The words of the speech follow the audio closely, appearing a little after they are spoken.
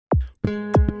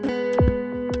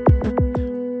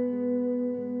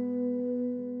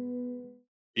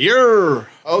Yeah.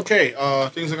 Okay.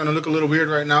 Things are gonna look a little weird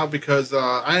right now because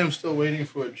I am still waiting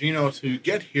for Gino to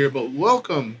get here. But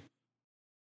welcome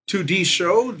to D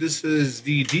Show. This is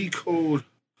the Decode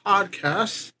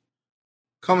podcast,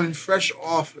 coming fresh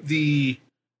off the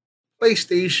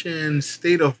PlayStation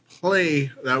State of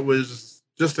Play that was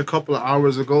just a couple of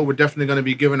hours ago. We're definitely going to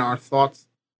be giving our thoughts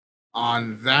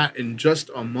on that in just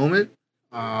a moment.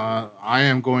 I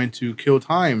am going to kill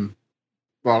time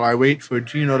while I wait for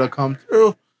Gino to come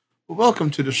through. Welcome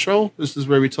to the show. This is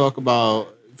where we talk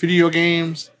about video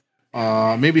games,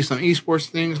 maybe some esports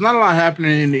things. Not a lot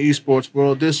happening in the esports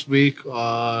world this week.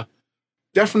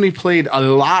 Definitely played a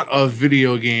lot of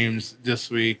video games this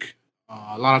week.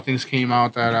 A lot of things came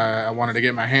out that I wanted to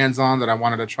get my hands on, that I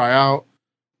wanted to try out.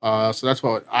 So that's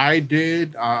what I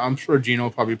did. I'm sure Gino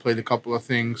probably played a couple of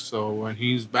things. So when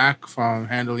he's back from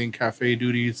handling cafe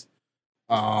duties,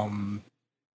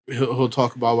 he'll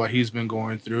talk about what he's been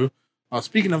going through.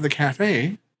 Speaking of the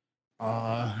cafe,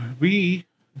 we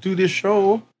do this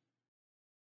show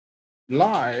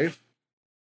live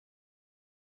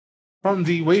from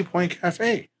the Waypoint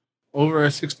Cafe over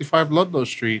at 65 Ludlow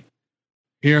Street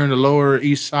here in the Lower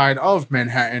East Side of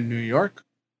Manhattan, New York.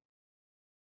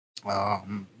 We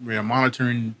are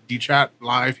monitoring the chat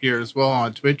live here as well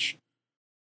on Twitch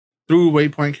through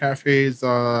Waypoint Cafe's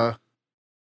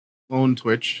own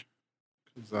Twitch,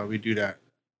 because we do that.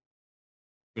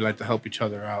 We like to help each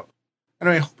other out.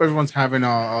 Anyway, I hope everyone's having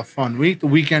a fun week. The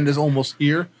weekend is almost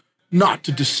here. Not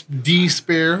to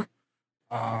despair.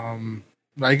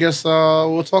 I guess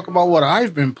we'll talk about what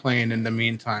I've been playing in the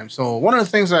meantime. So one of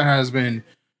the things that has been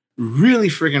really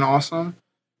freaking awesome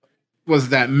was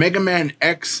that Mega Man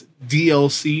X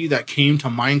DLC that came to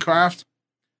Minecraft.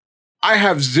 I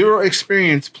have zero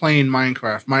experience playing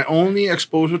Minecraft. My only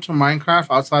exposure to Minecraft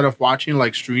outside of watching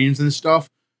like streams and stuff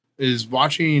is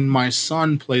watching my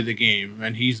son play the game,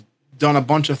 and he's done a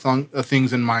bunch of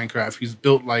things in Minecraft. He's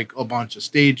built like a bunch of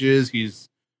stages. He's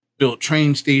built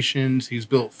train stations. He's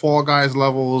built Fall Guys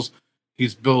levels.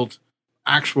 He's built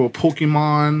actual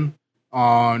Pokemon.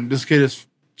 This kid is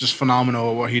just phenomenal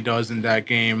at what he does in that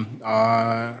game.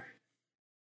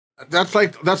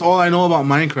 That's all I know about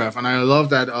Minecraft, and I love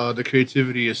that the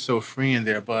creativity is so free in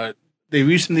there. But they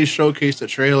recently showcased a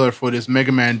trailer for this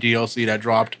Mega Man DLC that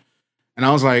dropped, and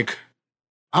I was like,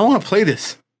 I want to play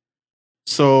this.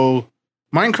 So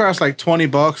Minecraft's like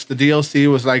 $20. The DLC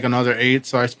was like another $8.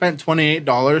 So I spent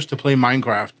 $28 to play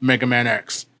Minecraft Mega Man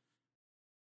X.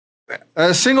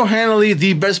 Single-handedly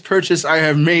the best purchase I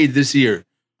have made this year.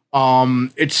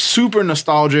 It's super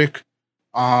nostalgic.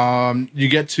 You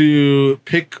get to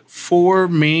pick 4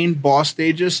 main boss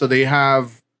stages. So they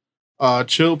have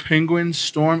Chill Penguin,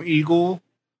 Storm Eagle,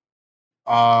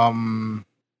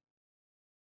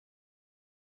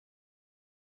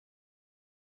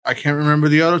 I can't remember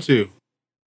the other 2.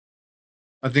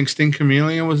 I think Sting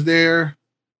Chameleon was there.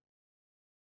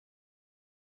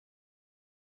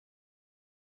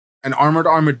 And Armored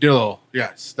Armadillo.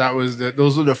 Yes, those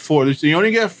are the 4. So you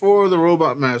only get 4 of the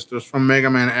Robot Masters from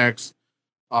Mega Man X.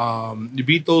 You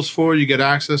beat those 4, you get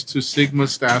access to Sigma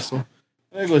Stassel.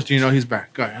 There goes Gino, he's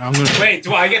back. Go ahead. Wait,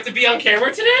 do I get to be on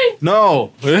camera today?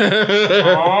 No.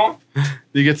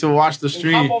 You get to watch the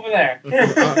stream. Hop over there.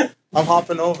 I'm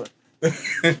hopping over.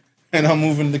 And I'm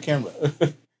moving the camera.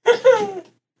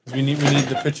 We need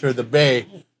the picture of the bay.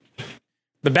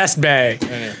 The best bay.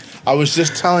 I was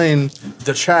just telling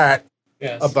the chat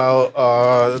about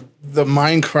the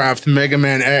Minecraft Mega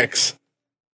Man X.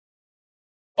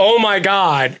 Oh my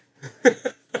god.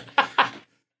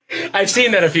 I've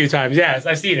seen that a few times. Yes,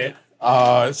 I've seen it.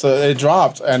 So it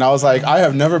dropped, and I was like, I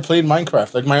have never played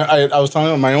Minecraft. Like I was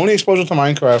telling him, my only exposure to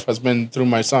Minecraft has been through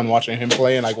my son, watching him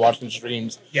play and like watching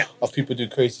streams of people do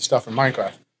crazy stuff in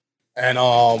Minecraft. And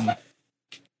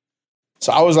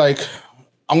so I was like,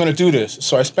 I'm gonna do this.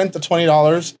 So I spent the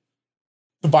 $20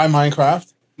 to buy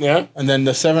Minecraft. Yeah. And then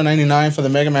the $7.99 for the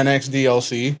Mega Man X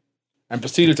DLC, and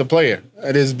proceeded to play it.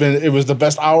 It was the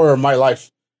best hour of my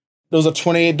life. Those are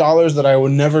 $28 that I will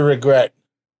never regret.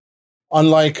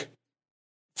 Unlike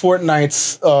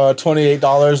Fortnite's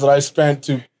 $28 that I spent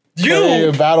to play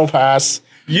a battle pass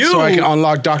so I can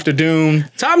unlock Dr. Doom.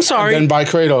 So I'm sorry. And then buy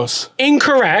Kratos.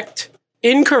 Incorrect.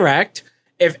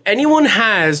 If anyone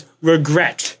has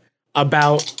regret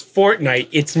about Fortnite,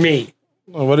 it's me.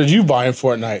 Well, what did you buy in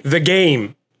Fortnite? The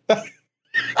game.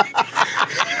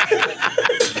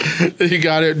 You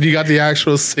got it. You got the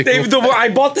actual sequel. I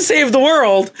bought the Save the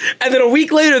World, and then a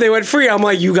week later they went free. I'm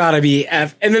like, you gotta be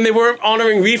F. And then they weren't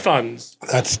honoring refunds.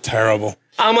 That's terrible.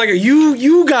 I'm like,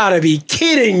 you gotta be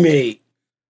kidding me.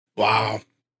 Wow.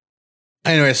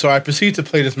 Anyway, so I proceed to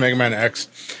play this Mega Man X,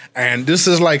 and this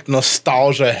is like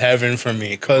nostalgia heaven for me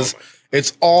because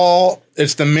it's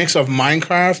the mix of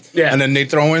Minecraft, and then they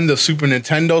throw in the Super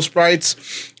Nintendo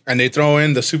sprites, and they throw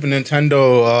in the Super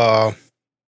Nintendo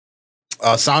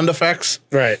sound effects.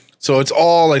 Right. So it's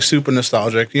all like super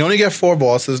nostalgic. You only get 4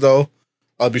 bosses though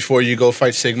before you go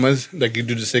fight Sigmas. Like you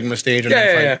do the Sigma stage and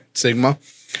then fight Sigma.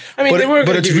 I mean,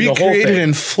 but it's recreated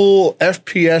in full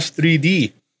FPS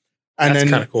 3D. And that's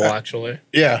kind of cool, actually.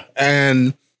 Yeah,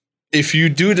 and if you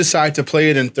do decide to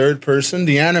play it in third person,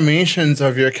 the animations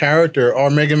of your character are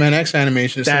Mega Man X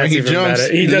animations. That's so when he jumps,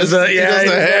 he does the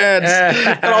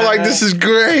heads. And I'm like, this is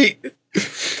great.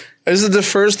 This is the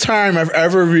first time I've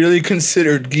ever really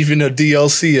considered giving a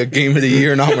DLC a Game of the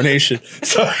Year nomination.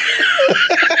 So,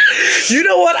 you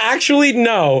know what? Actually,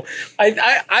 no.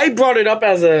 I brought it up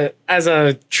as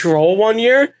a troll one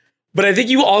year, but I think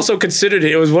you also considered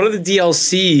it. It was one of the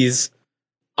DLCs.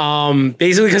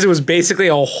 Basically because it was basically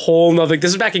a whole nother.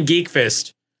 This is back in Geek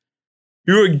Fist.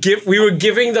 We were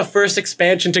giving the first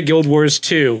expansion to Guild Wars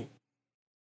 2.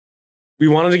 We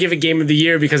wanted to give it Game of the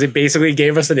Year because it basically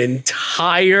gave us an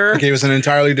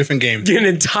entirely different game. An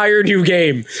entire new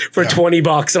game for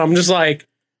 $20. And I'm just like,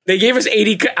 they gave us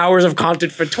 80 hours of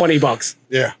content for $20.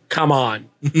 Yeah. Come on.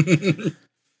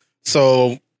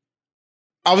 So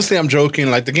obviously I'm joking.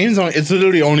 Like the game's it's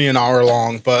literally only an hour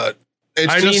long, but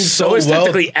it's so is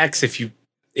technically X if you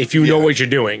know what you're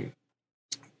doing.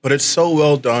 But it's so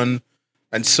well done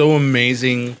and so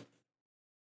amazing.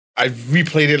 I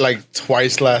replayed it like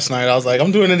twice last night. I was like,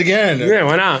 I'm doing it again. Yeah,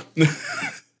 why not?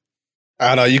 I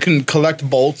don't know. You can collect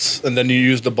bolts, and then you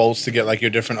use the bolts to get like your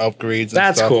different upgrades. And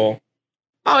That's stuff. cool.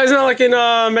 Oh, isn't that like in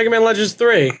Mega Man Legends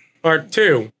 3 or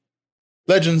 2?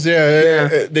 Legends,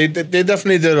 yeah. They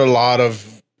definitely did a lot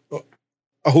of.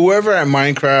 Whoever at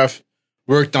Minecraft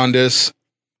worked on this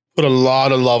put a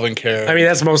lot of love and care. I mean,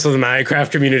 that's most of the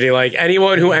Minecraft community. Like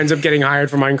anyone who ends up getting hired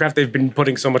for Minecraft, they've been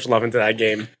putting so much love into that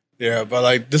game. Yeah, but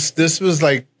like this was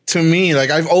like, to me, like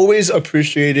I've always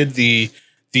appreciated the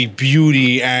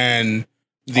beauty and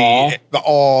the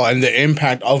awe and the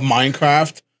impact of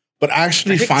Minecraft, but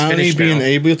actually finally being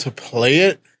able to play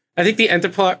it. I think the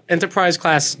Enterprise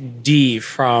Class D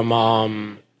from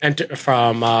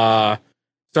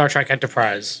Star Trek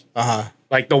Enterprise,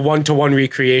 like the 1-to-1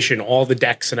 recreation, all the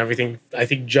decks and everything, I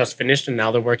think just finished, and now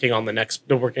they're working on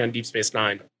They're working on Deep Space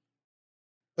Nine.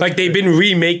 Like they've been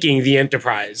remaking the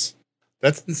Enterprise.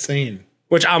 That's insane.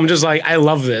 Which I'm just like, I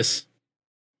love this.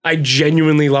 I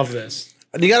genuinely love this.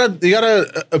 You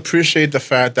gotta appreciate the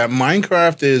fact that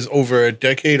Minecraft is over a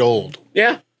decade old.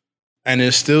 Yeah. And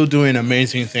is still doing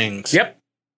amazing things. Yep.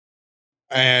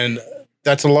 And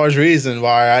that's a large reason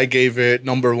why I gave it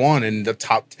number 1 in the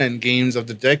top 10 games of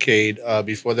the decade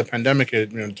before the pandemic.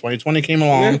 2020 came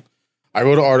along. Yeah. I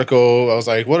wrote an article. I was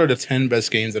like, what are the 10 best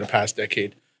games of the past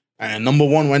decade? And number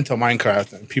 1 went to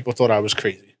Minecraft, and people thought I was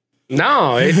crazy.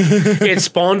 No, it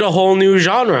spawned a whole new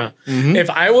genre. Mm-hmm. If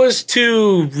I was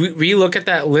to relook at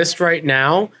that list right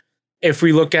now, if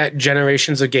we look at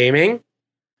generations of gaming,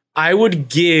 I would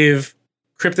give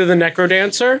Crypto the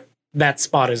Necrodancer that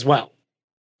spot as well.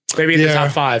 Maybe in the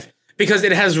top 5. Because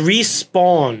it has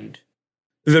respawned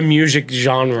the music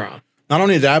genre. Not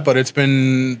only that, but it's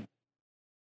been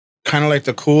kind of like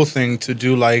the cool thing to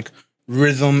do like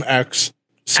rhythm X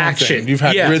something. Action. You've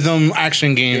had rhythm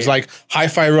action games like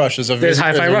Hi-Fi Rush is a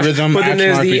rhythm but then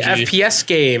there's RPG. The FPS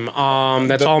game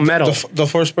that's all metal. The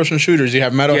first-person shooters. You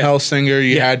have Metal Hellsinger.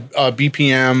 You had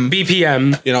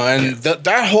BPM. You know, and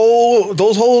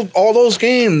all those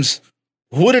games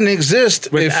wouldn't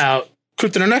exist without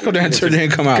Crypto the Necrodancer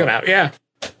didn't come out. Yeah.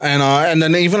 And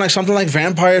then even like something like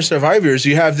Vampire Survivors,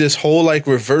 you have this whole like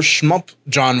reverse shmup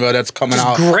genre that's coming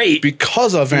out great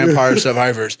because of Vampire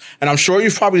Survivors. And I'm sure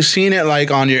you've probably seen it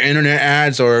like on your internet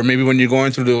ads, or maybe when you're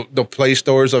going through the play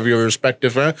stores of your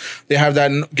respective. They have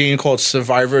that game called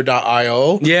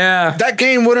Survivor.io. Yeah, that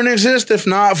game wouldn't exist if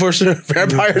not for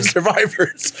Vampire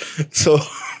Survivors. So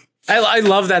I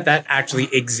love that actually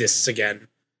exists again.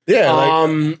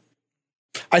 Yeah.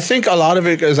 I think a lot of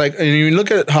it is like, and you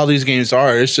look at how these games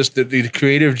are, it's just the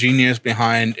creative genius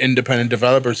behind independent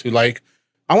developers who like,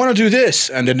 I want to do this,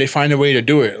 and then they find a way to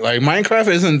do it. Like Minecraft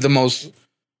isn't the most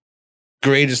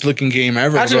greatest looking game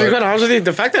ever. Actually, to be quite honest with you,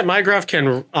 the fact that Minecraft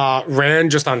can ran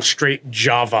just on straight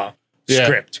Java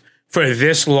script for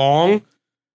this long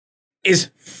is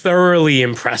thoroughly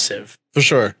impressive. For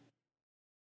sure.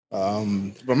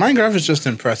 But Minecraft is just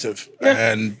impressive.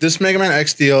 Yeah. And this Mega Man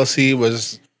X DLC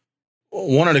was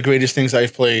one of the greatest things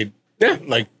I've played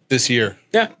like this year.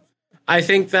 Yeah. I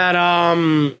think that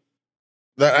and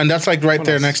that's like right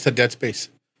there next to Dead Space.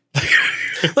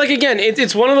 Like, again,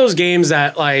 it's one of those games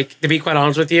that, like, to be quite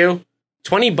honest with you,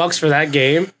 $20 for that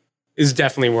game is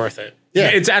definitely worth it. Yeah.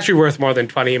 It's actually worth more than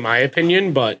 20 in my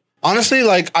opinion, but honestly,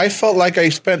 like, I felt like I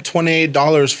spent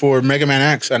 $28 for Mega Man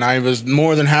X, and I was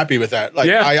more than happy with that. Like,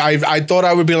 Yeah. I thought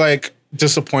I would be, like,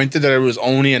 disappointed that it was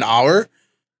only an hour.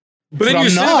 But then you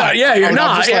said that, yeah, you're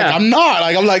not. Yeah. I'm not.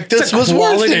 Like, I'm like, this was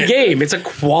worth it. Game. It's a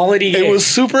quality game. It was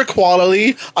super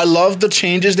quality. I love the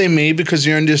changes they made because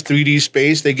you're in this 3D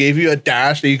space. They gave you a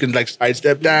dash that you can, like,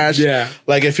 sidestep dash. Yeah.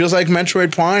 Like, it feels like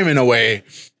Metroid Prime in a way,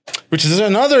 which is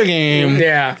another game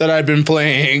that I've been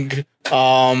playing.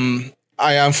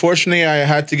 Unfortunately, I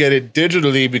had to get it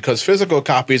digitally because physical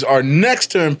copies are next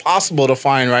to impossible to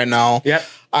find right now. Yep.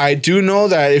 I do know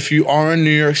that if you are in New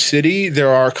York City, there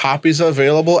are copies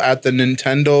available at the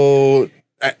Nintendo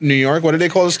at New York. What do they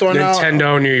call the store now?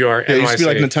 Nintendo New York. Yeah, it used to be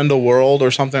like Nintendo World or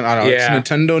something. I don't know. Yeah. It's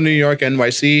Nintendo New York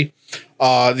NYC.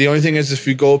 The only thing is, if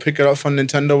you go pick it up from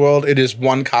Nintendo World, it is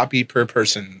one copy per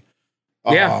person.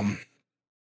 Which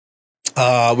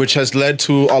has led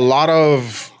to a lot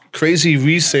of crazy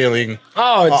reselling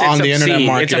on the internet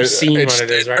market. It's obscene what it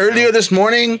is right earlier now. this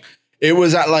morning, it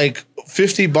was at like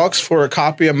 $50 for a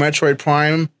copy of Metroid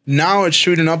Prime. Now it's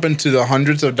shooting up into the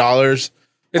hundreds of dollars.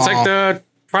 It's like the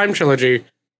Prime trilogy.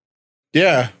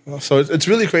 Yeah, so it's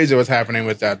really crazy what's happening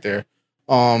with that there.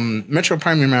 Metroid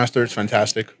Prime Remastered is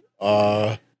fantastic.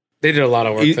 They did a lot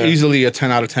of work there. Easily a 10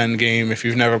 out of 10 game. If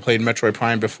you've never played Metroid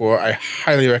Prime before, I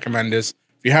highly recommend this.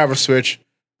 If you have a Switch,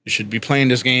 you should be playing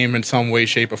this game in some way,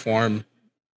 shape, or form.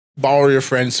 Borrow your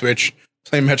friend's Switch.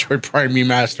 Play Metroid Prime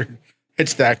Remastered.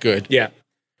 It's that good. Yeah.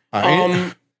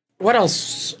 What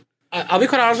else? I'll be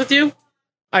quite honest with you.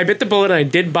 I bit the bullet and I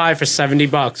did buy for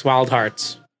 $70 Wild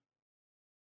Hearts.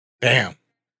 Damn.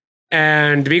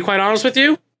 And to be quite honest with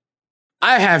you,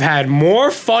 I have had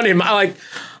more fun in my, like,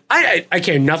 I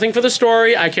care nothing for the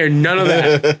story. I care none of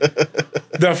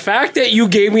that. The fact that you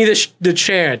gave me the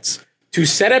chance to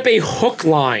set up a hook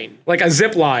line, like a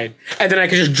zip line, and then I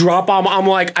could just drop on, I'm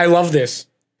like, I love this.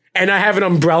 And I have an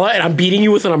umbrella and I'm beating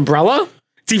you with an umbrella.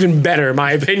 It's even better, in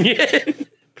my opinion.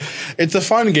 It's a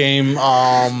fun game.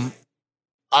 I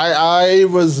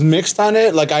was mixed on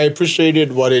it. Like, I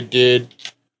appreciated what it did.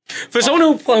 For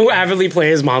someone who avidly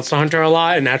plays Monster Hunter a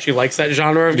lot and actually likes that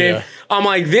genre of game, I'm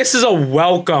like, this is a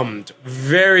welcomed,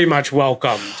 very much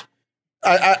welcomed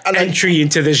entry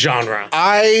into this genre.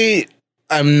 I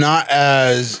am not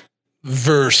as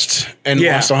versed in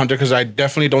Monster Hunter because I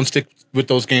definitely don't stick with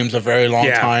those games a very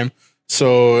long time.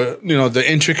 So, you know,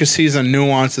 the intricacies and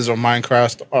nuances of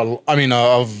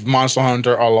of Monster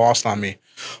Hunter are lost on me.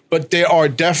 But there are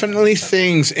definitely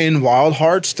things in Wild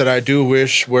Hearts that I do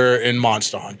wish were in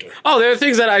Monster Hunter. Oh, there are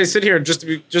things that I sit here just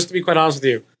to be quite honest with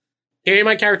you. Hearing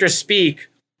my character speak,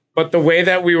 but the way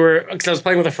that because I was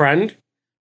playing with a friend,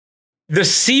 the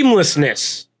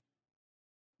seamlessness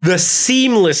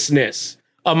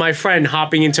of my friend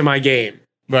hopping into my game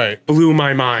blew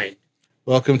my mind.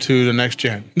 Welcome to the next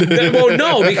gen. Well,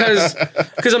 no, because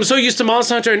I'm so used to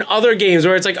Monster Hunter and other games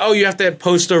where it's like, oh, you have to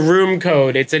post a room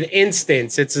code. It's an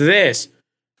instance. It's this.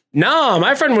 No,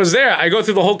 my friend was there. I go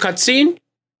through the whole cutscene.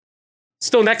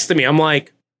 Still next to me. I'm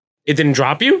like, it didn't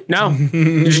drop you? No.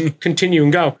 You just continue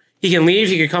and go. He can leave.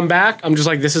 He can come back. I'm just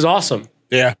like, this is awesome.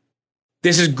 Yeah.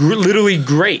 This is literally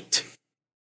great.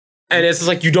 And it's just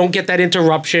like, you don't get that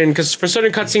interruption because for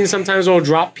certain cutscenes, sometimes it'll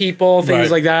drop people,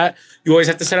 things like that. You always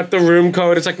have to set up the room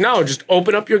code. It's like, no, just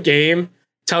open up your game.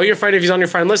 Tell your friend if he's on your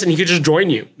friend list and he could just join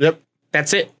you. Yep.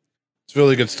 That's it. It's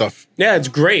really good stuff. Yeah, it's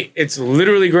great. It's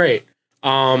literally great.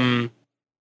 What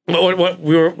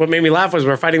made me laugh was we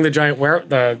were fighting the giant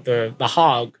the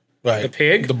hog. Right. The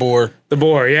pig. The boar. The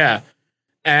boar, yeah.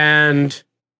 And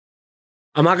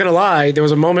I'm not gonna lie, there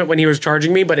was a moment when he was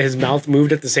charging me, but his mouth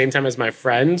moved at the same time as my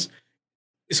friend's.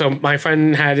 So my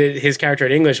friend had his character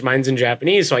in English, mine's in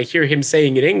Japanese, so I hear him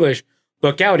saying in English,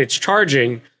 look out, it's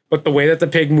charging. But the way that the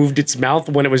pig moved its mouth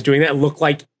when it was doing that, it looked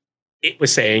like it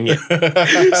was saying it.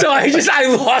 So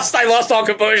I lost all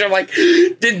composure. I'm like,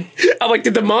 did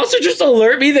the monster just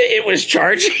alert me that it was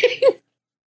charging?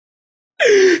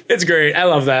 It's great. I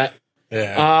love that.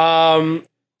 Yeah.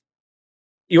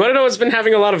 You want to know what's been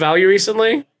having a lot of value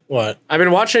recently? What? I've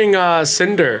been watching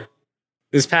Cinder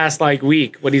this past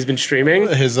week when he's been streaming.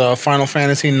 His Final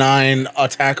Fantasy IX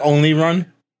attack only run.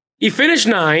 He finished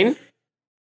 9.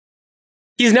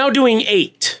 He's now doing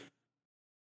 8.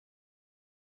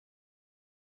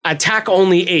 Attack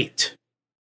only 8.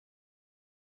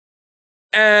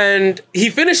 And he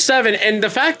finished 7. And the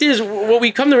fact is, what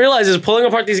we come to realize is pulling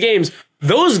apart these games,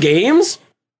 those games,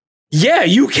 yeah,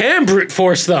 you can brute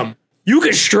force them. You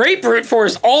can straight brute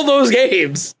force all those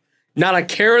games. Not a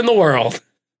care in the world.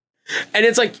 And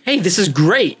it's like, hey, this is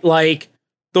great. Like,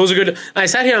 those are good. And I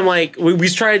sat here, I'm like, we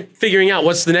tried figuring out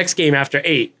what's the next game after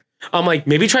 8. I'm like,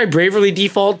 maybe try Bravely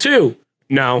Default 2.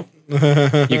 No,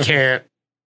 you can't.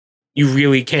 You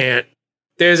really can't.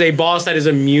 There's a boss that is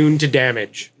immune to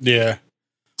damage. Yeah.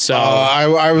 So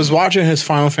I was watching his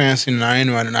Final Fantasy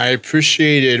 9 run, and I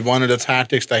appreciated one of the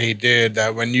tactics that he did,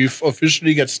 that when you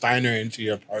officially get Steiner into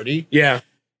your party, yeah,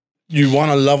 you want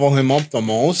to level him up the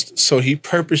most. So he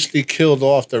purposely killed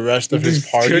off the rest of his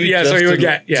party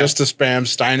just to spam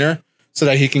Steiner so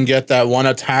that he can get that one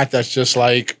attack that's just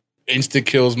like insta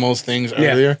kills most things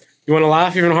earlier. You want to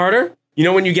laugh even harder? You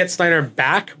know when you get Steiner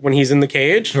back when he's in the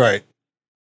cage? Right.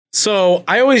 So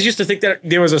I always used to think that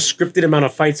there was a scripted amount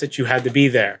of fights that you had to be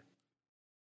there.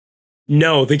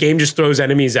 No, the game just throws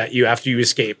enemies at you after you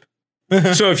escape.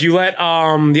 So if you let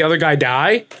the other guy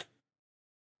die,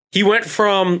 he went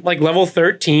from like level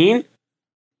 13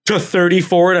 to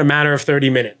 34 in a matter of 30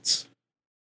 minutes.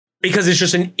 Because it's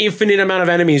just an infinite amount of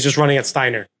enemies just running at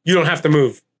Steiner. You don't have to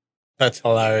move. That's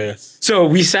hilarious. So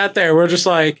we sat there, we're just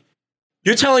like,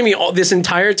 you're telling me all this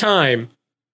entire time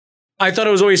I thought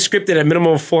it was always scripted at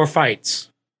minimum of 4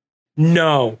 fights.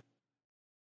 No.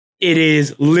 It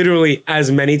is literally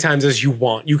as many times as you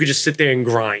want. You could just sit there and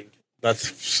grind.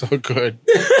 That's so good.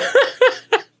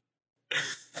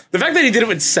 The fact that he did it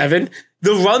with 7,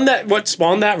 what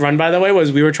spawned that run, by the way,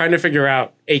 was we were trying to figure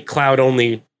out a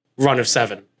cloud-only run of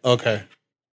 7. Okay.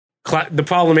 The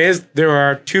problem is there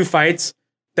are 2 fights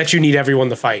that you need everyone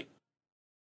to fight.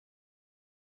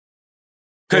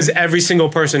 Because every single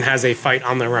person has a fight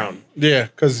on their own. Yeah,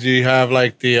 because you have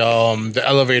like the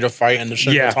elevator fight in the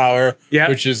Central Tower,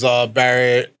 which is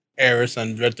Barrett, Eris,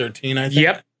 and Red 13, I think.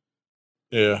 Yep.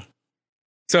 Yeah.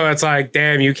 So it's like,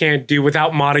 damn, you can't do,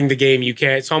 without modding the game, you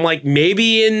can't. So I'm like,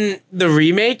 maybe in the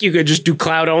remake, you could just do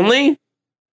cloud only?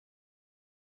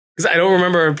 Because I don't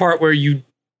remember a part where you...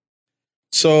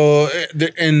 So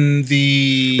in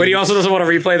the... But he also doesn't want to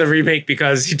replay the remake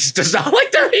because he just does not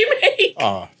like the remake.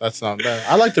 Oh, that's not bad.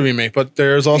 I like the remake, but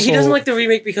there's also... He doesn't like the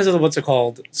remake because of what's it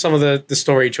called? Some of the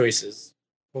story choices.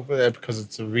 Well, because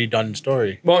it's a redone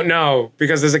story. Well, no,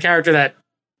 because there's a character that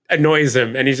annoys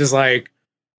him, and he's just like,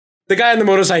 the guy on the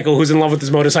motorcycle who's in love with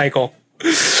his motorcycle.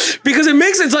 Because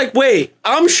it's like, wait,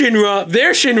 I'm Shinra,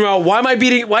 they're Shinra,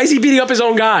 why is he beating up his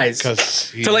own guys?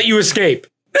 To let you escape.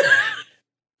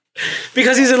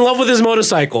 Because he's in love with his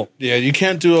motorcycle. Yeah, you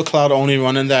can't do a cloud only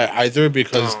run in that either,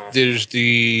 because there's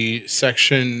the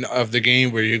section of the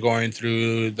game where you're going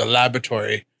through the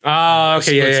laboratory. Oh,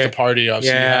 okay, splits the party up.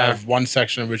 So you have one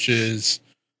section which is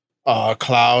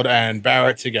Cloud and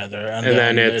Barrett together, and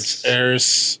then it's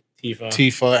Eris,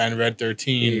 Tifa, and Red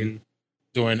 13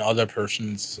 doing other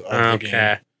portions of the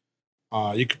game.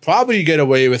 You could probably get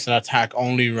away with an attack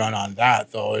only run on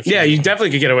that, though. You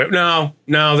definitely could get away. No,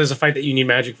 there's a fight that you need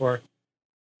magic for.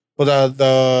 Well,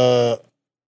 the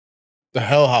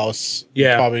Hell House,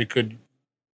 probably could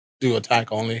do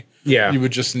attack only. Yeah, you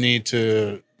would just need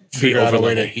to figure out a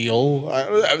way to heal.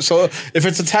 So if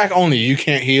it's attack only, you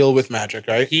can't heal with magic,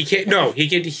 right? He can't. No, he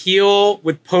can heal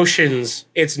with potions.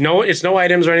 It's no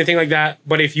items or anything like that.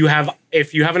 But if you have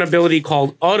an ability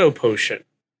called Auto Potion,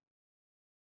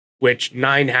 which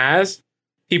 9 has,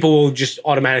 people will just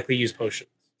automatically use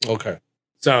potions. Okay.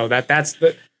 So that's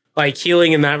the like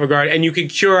healing in that regard, and you can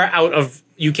cure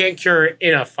you can't cure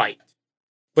in a fight,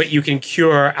 but you can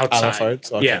cure outside. Out of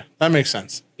fights? Okay. Yeah, that makes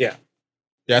sense. Yeah.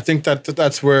 Yeah, I think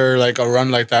that's where like a run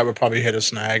like that would probably hit a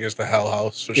snag, is the Hell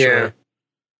House for sure.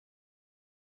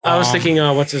 I was thinking,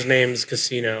 what's his name's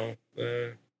casino?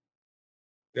 The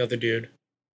other dude.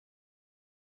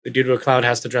 The dude where Cloud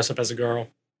has to dress up as a girl.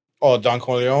 Oh, Don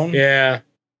Corleone? Yeah.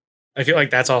 I feel like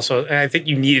that's also... I think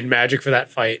you needed magic for that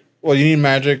fight. Well, you need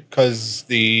magic because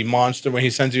the monster, when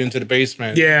he sends you into the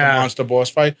basement, the monster boss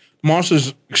fight, the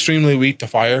monster's extremely weak to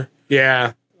fire.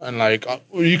 Yeah. And like,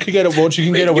 you can get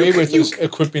away with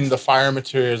equipping the fire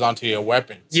materials onto your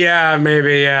weapons. Yeah,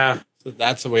 maybe, yeah. So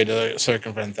that's a way to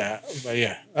circumvent that. But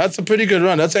yeah, that's a pretty good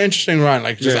run. That's an interesting run.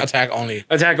 Like just attack only.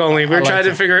 Attack only.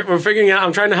 We're figuring out,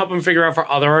 I'm trying to help him figure out for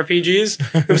other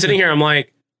RPGs. I'm sitting here, I'm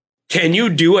like, can you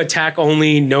do attack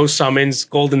only, no summons,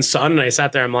 Golden Sun? And I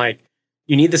sat there, I'm like,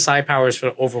 you need the psi powers for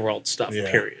the overworld stuff,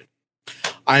 period.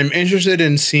 I'm interested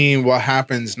in seeing what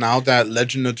happens now that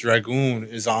Legend of Dragoon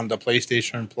is on the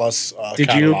PlayStation Plus catalog.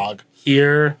 Did you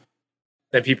hear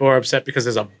that people are upset because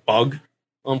there's a bug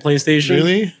on PlayStation?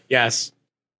 Really? Yes.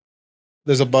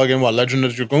 There's a bug in what, Legend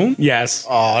of Dragoon? Yes.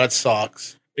 Oh, that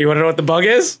sucks. You want to know what the bug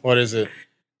is? What is it?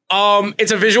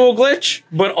 It's a visual glitch,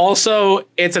 but also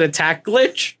it's an attack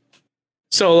glitch.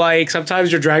 So, like, sometimes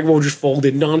your dragon will just fold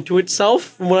in onto itself,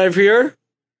 from what I've heard.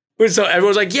 So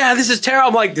everyone's like, yeah, this is terrible.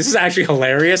 I'm like, this is actually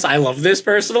hilarious. I love this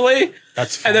personally.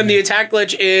 That's funny. And then the attack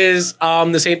glitch is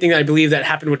the same thing that I believe that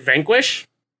happened with Vanquish.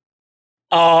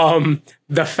 The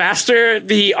faster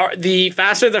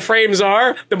the frames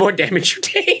are, the more damage you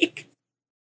take.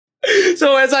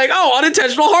 So it's like, oh,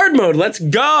 unintentional hard mode. Let's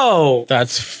go.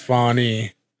 That's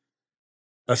funny.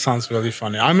 That sounds really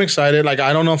funny. I'm excited. Like,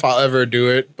 I don't know if I'll ever do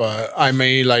it, but I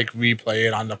may like replay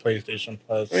it on the PlayStation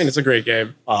Plus. I mean, it's a great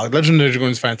game. Legend of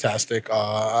Dragoon is fantastic.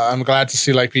 I'm glad to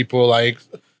see like people like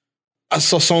I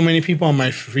saw so many people on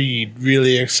my feed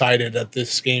really excited that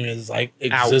this game is like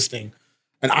existing.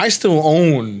 And I still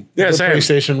own the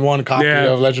PlayStation 1 copy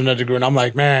of Legend of Dragoon. I'm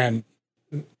like, man,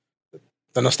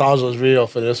 the nostalgia is real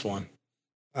for this one.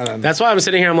 That's why I'm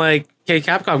sitting here. I'm like, okay,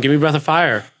 Capcom, give me Breath of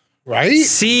Fire. Right?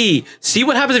 See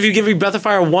what happens if you give me Breath of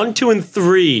Fire 1, 2, and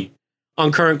 3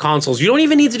 on current consoles. You don't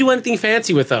even need to do anything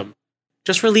fancy with them.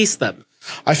 Just release them.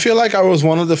 I feel like I was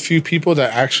one of the few people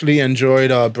that actually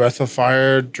enjoyed Breath of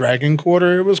Fire Dragon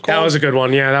Quarter, it was called. That was a good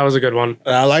one. Yeah, that was a good one.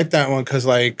 And I like that one because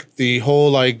like the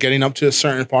whole like getting up to a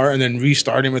certain part and then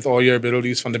restarting with all your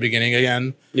abilities from the beginning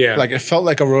again. Yeah. Like it felt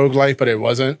like a roguelike, but it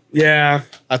wasn't. Yeah.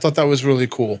 I thought that was really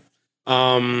cool.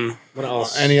 What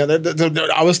else? Any other?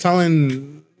 I was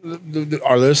telling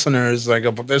our listeners, like,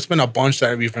 there's been a bunch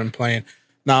that we've been playing.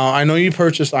 Now, I know you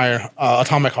purchased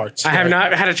Atomic Hearts. I have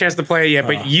not had a chance to play it yet,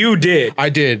 but you did. I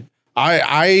did.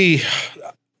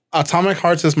 Atomic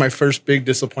Hearts is my first big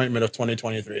disappointment of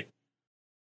 2023.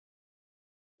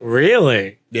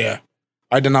 Really? Yeah.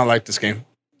 I did not like this game.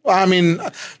 Well, I mean,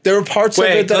 there were parts of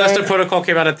it that Callisto Protocol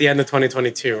came out at the end of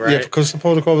 2022, right? Yeah, Callisto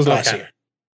Protocol was last year.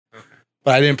 Okay.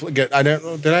 But I didn't get. I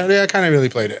kind of really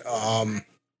played it.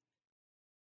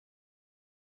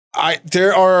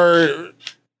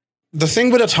 The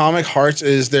thing with Atomic Hearts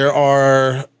is there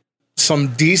are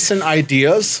some decent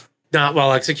ideas. Not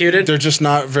well executed. They're just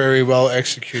not very well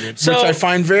executed, which I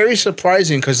find very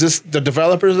surprising because the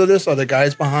developers of this are the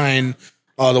guys behind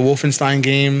the Wolfenstein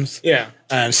games. Yeah.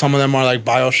 And some of them are like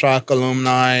BioShock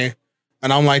alumni.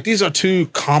 And I'm like, these are two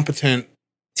competent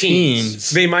teams.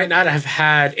 They might not have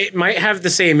had, it might have the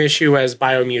same issue as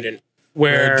Biomutant,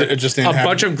 where it just a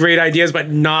bunch of great ideas,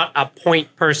 but not a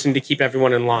point person to keep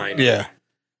everyone in line. Yeah.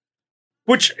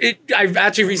 Which I've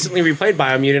actually recently replayed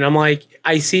Biomutant. I'm like,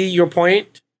 I see your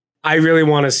point. I really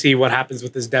want to see what happens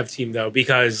with this dev team, though,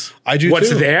 because what's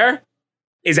there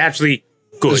is actually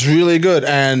good. It's really good.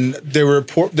 And there were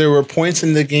points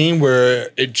in the game where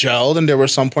it gelled, and there were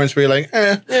some points where you're like,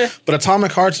 eh. But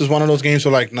Atomic Hearts is one of those games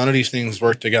where like none of these things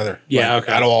work together. Yeah, like,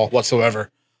 at all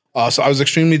whatsoever. So I was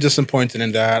extremely disappointed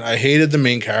in that. I hated the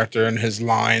main character and his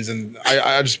lines, and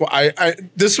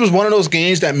this was one of those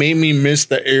games that made me miss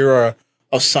the era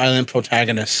of silent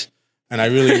protagonists, and I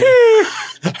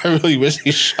really wish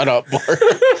he shut up more.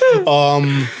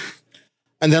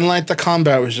 And then like the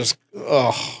combat was just,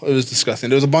 it was disgusting.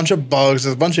 There was a bunch of bugs,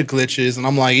 there's a bunch of glitches, and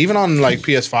I'm like, even on like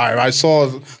PS5, I saw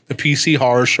the PC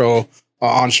horror show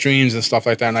on streams and stuff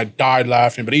like that, and I died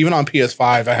laughing. But even on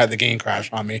PS5, I had the game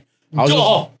crash on me.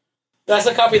 That's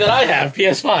the copy that I have,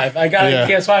 PS5. I got a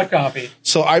PS5 copy.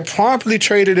 So I promptly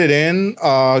traded it in.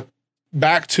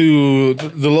 Back to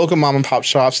the local mom and pop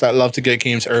shops that love to get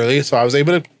games early. So I was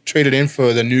able to trade it in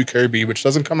for the new Kirby, which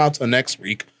doesn't come out till next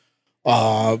week.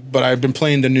 But I've been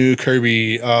playing the new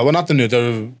Kirby,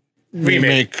 the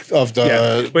remake of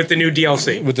the... with the new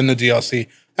DLC. With the new DLC.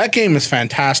 That game is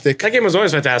fantastic. That game was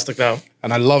always fantastic, though.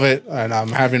 And I love it, and I'm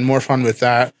having more fun with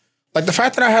that. Like, the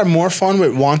fact that I had more fun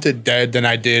with Wanted Dead than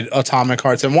I did Atomic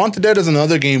Hearts. And Wanted Dead is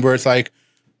another game where it's like,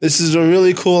 this is a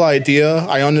really cool idea.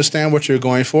 I understand what you're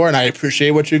going for, and I appreciate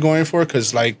what you're going for,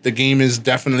 because like the game is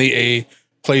definitely a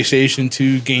PlayStation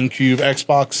 2, GameCube,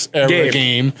 Xbox era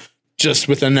game, just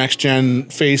with a next-gen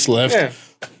facelift. Yeah.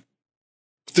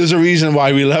 There's a reason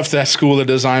why we left that school of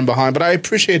design behind, but I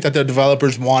appreciate that the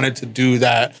developers wanted to do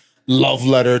that love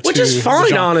letter to... Which is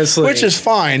fine, honestly. Which is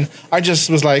fine. I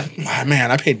just was like, man,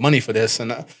 I paid money for this.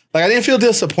 And like, I didn't feel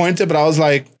disappointed, but I was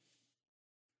like,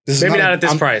 maybe not at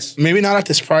this price. Maybe not at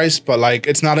this price, but like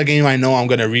it's not a game I know I'm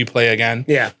gonna replay again.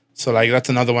 Yeah. So like that's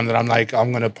another one that I'm like,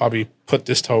 I'm gonna probably put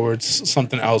this towards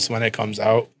something else when it comes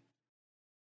out.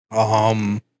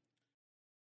 I've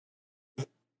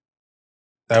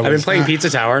been playing Pizza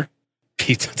Tower.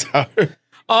 Pizza Tower.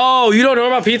 Oh, you don't know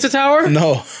about Pizza Tower?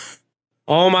 No.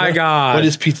 Oh my God. What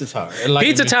is Pizza Tower?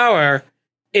 Pizza Tower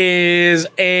is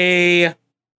a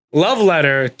love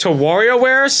letter to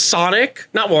WarioWare, Sonic,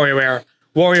 not WarioWare,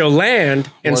 Wario Land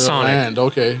and Sonic. Land,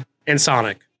 okay. And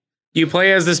Sonic. You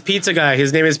play as this pizza guy.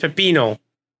 His name is Peppino.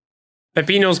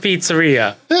 Peppino's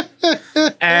Pizzeria.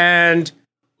 And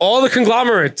all the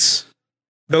conglomerates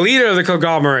the leader of the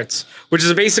conglomerates, which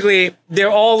is basically,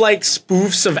 they're all like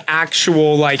spoofs of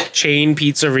actual like chain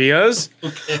pizzerias.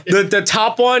 Okay. The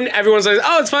top one, everyone's like,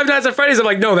 oh, it's Five Nights at Freddy's. I'm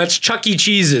like, no, that's Chuck E.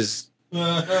 Cheese's.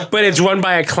 But it's run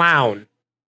by a clown.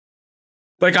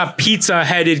 Like a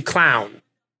pizza-headed clown.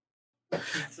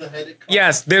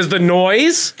 Yes, there's the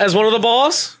Noise as one of the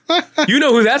boss. You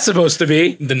know who that's supposed to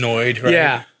be. The Noid, right?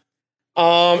 Yeah.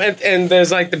 And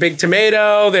there's like the Big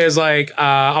Tomato. There's like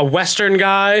a Western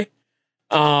guy.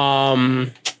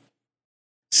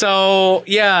 So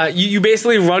yeah, you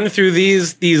basically run through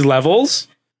these levels.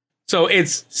 So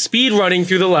it's speed running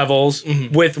through the levels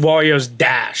with Wario's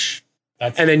dash.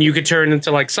 And then you could turn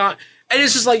into like Sonic. And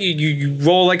it's just like you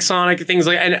roll like Sonic and things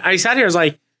like. And I sat here, I was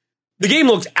like, the game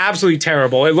looks absolutely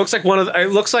terrible. It looks like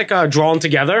drawn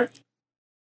together,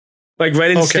 like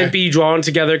Ren and Stimpy drawn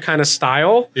together kind of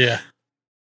style. Yeah.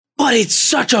 But it's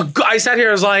such a good. I sat here,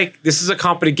 I was like, this is a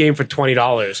competent game for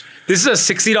 $20. This is a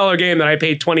 $60 game that I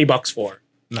paid $20 for.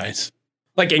 Nice.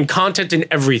 Like in content and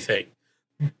everything.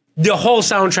 The whole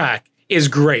soundtrack is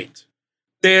great.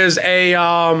 There's a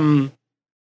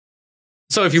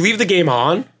so if you leave the game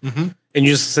on and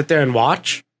you just sit there and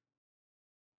watch,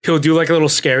 he'll do like a little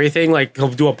scary thing, like he'll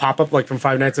do a pop-up like from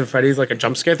Five Nights at Freddy's, like a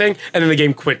jump scare thing, and then the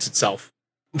game quits itself.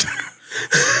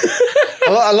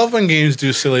 I love when games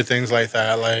do silly things like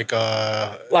that, like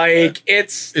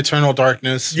it's Eternal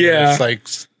Darkness. Yeah,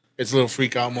 it's little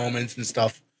freak out moments and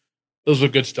stuff. Those were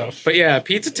good stuff. But yeah,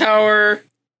 Pizza Tower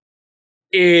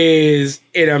is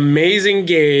an amazing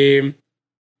game.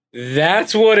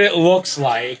 That's what it looks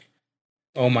like.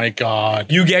 Oh my god!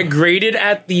 You get graded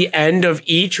at the end of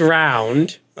each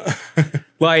round.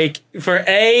 Like for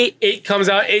A, it comes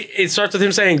out. It starts with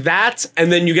him saying that, and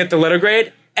then you get the letter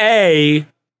grade A.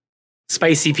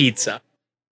 Spicy pizza.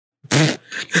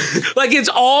 Like it's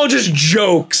all just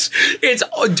jokes. It's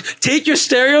take your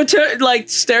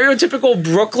stereotypical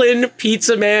Brooklyn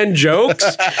pizza man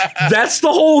jokes. That's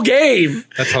the whole game.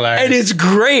 That's hilarious. And it's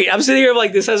great. I'm sitting here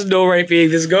like, this has no right being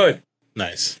this good.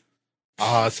 Nice.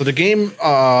 So the game,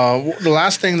 the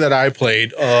last thing that I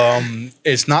played,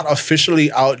 it's not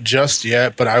officially out just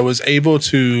yet, but I was able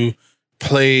to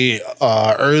play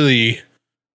early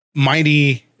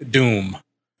Mighty Doom.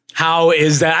 How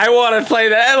is that? I want to play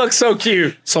that. It looks so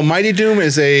cute. So Mighty Doom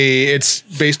it's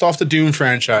based off the Doom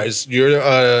franchise. You're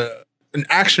an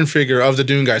action figure of the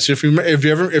Doom guy. So if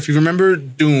you remember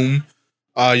Doom,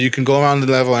 you can go around the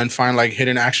level and find like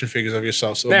hidden action figures of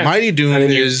yourself. So yeah. Mighty Doom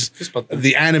is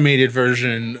the animated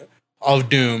version of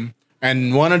Doom.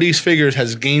 And one of these figures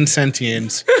has gained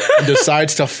sentience and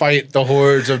decides to fight the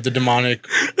hordes of the demonic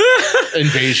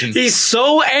invasion. He's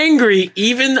so angry,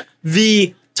 even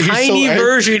the tiny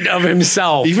version of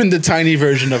himself. Even the tiny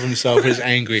version of himself is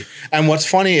angry. And what's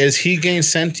funny is he gains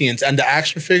sentience, and the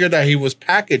action figure that he was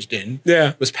packaged in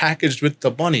was packaged with the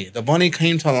bunny. The bunny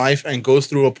came to life and goes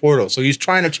through a portal. So he's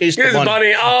trying to chase the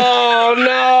bunny.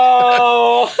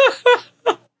 Oh,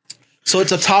 no. So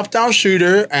it's a top-down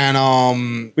shooter,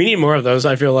 and we need more of those,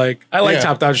 I feel like. I like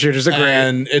top-down shooters. They're great.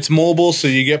 And it's mobile, so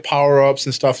you get power-ups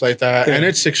and stuff like that. Yeah. And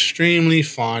it's extremely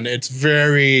fun. It's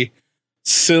very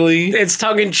silly. It's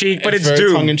tongue-in-cheek, but it's very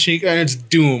Doom. Tongue-in-cheek, and it's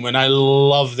Doom, and I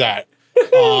love that.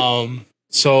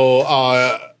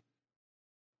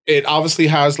 It obviously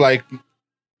has like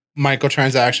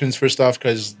microtransactions for stuff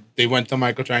because they went to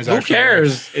microtransactions. Who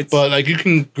cares? But like you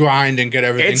can grind and get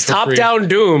everything. It's top-down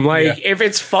Doom. Like if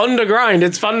it's fun to grind,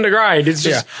 it's fun to grind. It's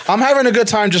just I'm having a good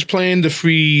time just playing the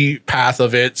free path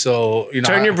of it. So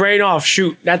turn your brain off.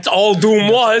 Shoot, that's all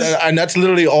Doom was, and that's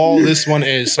literally all this one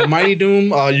is. So Mighty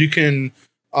Doom, you can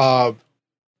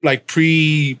like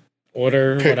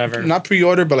pre-order, whatever. Not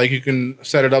pre-order, but like you can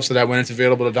set it up so that when it's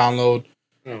available to download,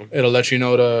 it'll let you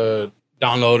know to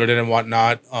download it and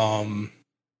whatnot.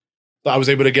 So I was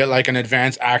able to get like an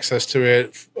advanced access to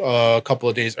it a couple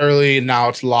of days early. Now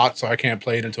it's locked, so I can't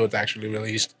play it until it's actually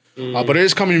released. But it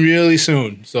is coming really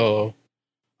soon, so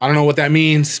I don't know what that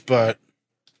means, but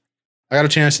I got a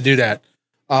chance to do that.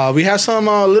 We have some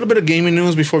little bit of gaming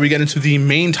news before we get into the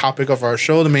main topic of our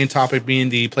show. The main topic being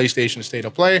the PlayStation State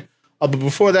of Play. But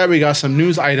before that, we got some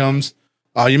news items.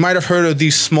 You might have heard of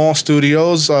these small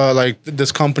studios, like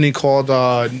this company called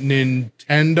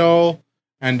Nintendo.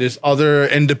 And this other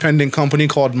independent company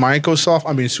called Microsoft.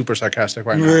 I'm being super sarcastic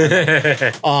right now.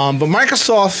 But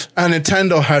Microsoft and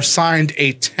Nintendo have signed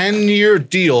a 10-year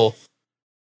deal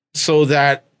so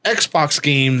that Xbox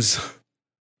games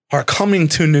are coming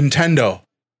to Nintendo.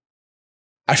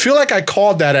 I feel like I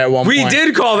called that at one point. We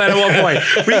did call that at one point.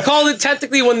 We called it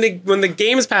technically when the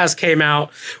Games Pass came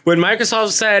out, when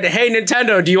Microsoft said, hey,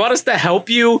 Nintendo, do you want us to help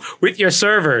you with your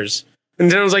servers?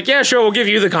 And Nintendo was like, yeah, sure, we'll give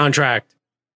you the contract.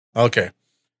 Okay.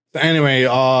 Anyway,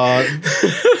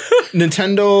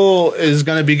 Nintendo is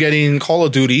going to be getting Call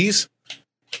of Duties,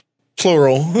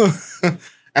 plural.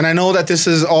 And I know that this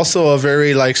is also a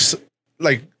very this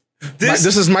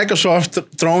is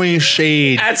Microsoft throwing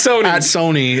shade at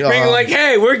Sony. Being like,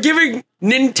 hey, we're giving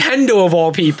Nintendo of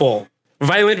all people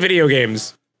violent video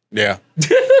games. Yeah.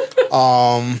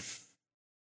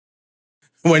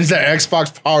 When's the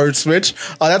Xbox powered Switch?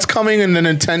 That's coming in the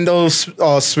Nintendo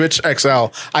Switch XL.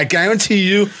 I guarantee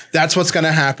you that's what's going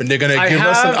to happen. They're going to give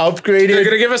us an upgraded. They're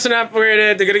going to give us an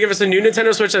upgraded. They're going to give us a new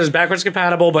Nintendo Switch that is backwards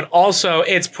compatible, but also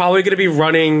it's probably going to be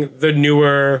running the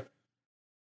newer.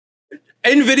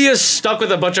 Nvidia's stuck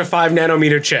with a bunch of 5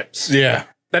 nanometer chips. Yeah.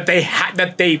 That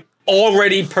they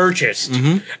already purchased,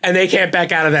 and they can't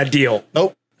back out of that deal.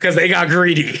 Nope. Because they got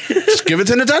greedy. Just give it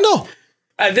to Nintendo.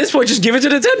 At this point, just give it to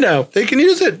Nintendo. They can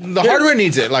use it. The hardware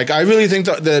needs it. Like, I really think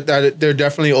that they're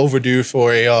definitely overdue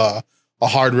for a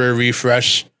hardware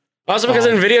refresh. Also, because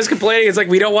Nvidia's complaining, it's like,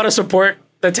 we don't want to support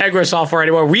the Tegra software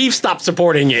anymore. We've stopped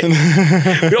supporting it.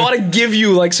 We don't want to give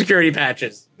you like security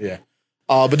patches. Yeah.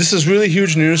 But this is really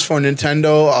huge news for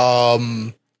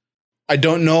Nintendo. I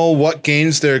don't know what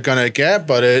games they're gonna get,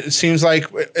 but it seems like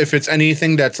if it's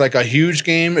anything that's like a huge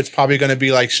game, it's probably gonna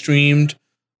be like streamed.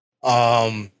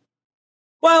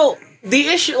 Well, the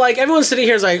issue, like everyone's sitting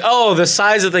here is like, oh, the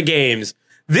size of the games.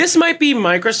 This might be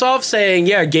Microsoft saying,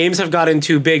 yeah, games have gotten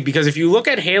too big, because if you look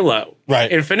at Halo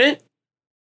Infinite,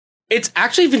 it's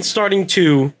actually been starting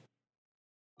to,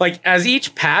 like, as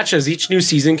each new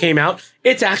season came out,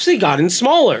 it's actually gotten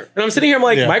smaller. And I'm sitting here, I'm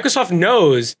like, Microsoft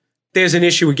knows there's an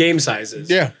issue with game sizes.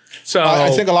 Yeah. So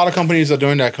I think a lot of companies are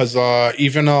doing that, because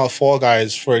even Fall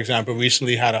Guys, for example,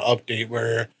 recently had an update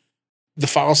where the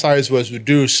file size was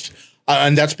reduced.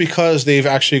 And that's because they've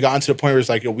actually gotten to the point where it's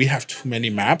like, we have too many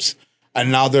maps. And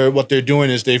now what they're doing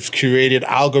is they've curated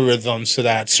algorithms so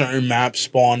that certain maps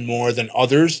spawn more than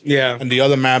others. Yeah. And the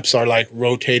other maps are like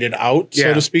rotated out,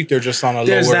 so to speak. They're just on a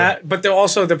lower. That, but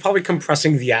they're probably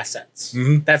compressing the assets.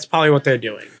 That's probably what they're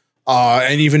doing.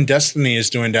 And even Destiny is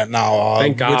doing that now.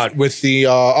 Thank God. With the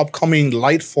upcoming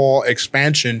Lightfall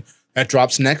expansion that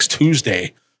drops next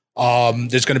Tuesday.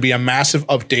 There's going to be a massive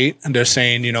update, and they're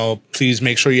saying, please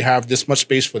make sure you have this much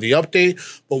space for the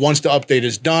update. But once the update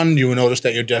is done, you will notice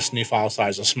that your Destiny file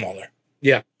size is smaller.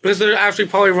 Yeah, because they're actually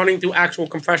probably running through actual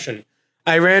compression.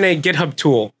 I ran a GitHub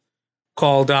tool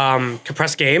called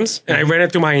Compress Games, and I ran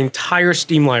it through my entire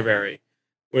Steam library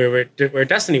where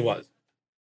Destiny was.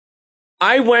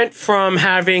 I went from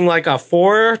having like a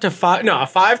 5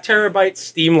 terabyte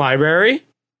Steam library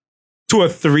to a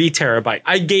 3 terabyte.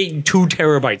 I gained 2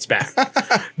 terabytes back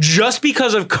just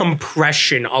because of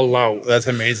compression alone. That's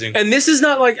amazing. And this is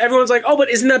not like everyone's like, oh, but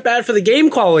isn't that bad for the game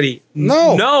quality?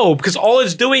 No, because all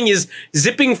it's doing is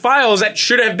zipping files that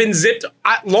should have been zipped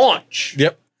at launch.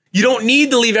 Yep. You don't need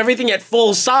to leave everything at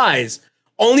full size.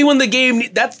 Only when the game,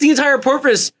 that's the entire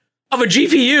purpose of a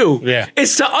GPU. Yeah.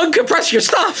 It's to uncompress your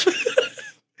stuff.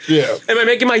 Yeah. Am I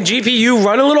making my GPU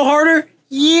run a little harder?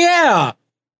 Yeah.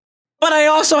 But I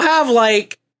also have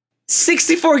like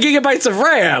 64 gigabytes of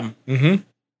RAM.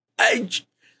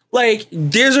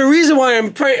 There's a reason why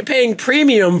I'm paying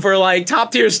premium for like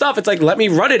top tier stuff. It's like, let me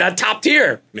run it at top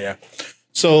tier. Yeah.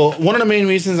 So one of the main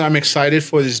reasons I'm excited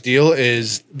for this deal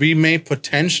is we may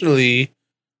potentially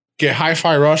get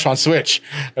Hi-Fi Rush on Switch,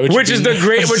 which would be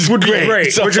great.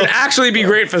 Which would actually be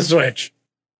great for Switch.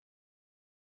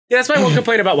 Yeah, that's my one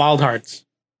complaint about Wild Hearts.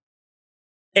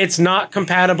 It's not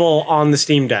compatible on the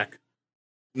Steam Deck.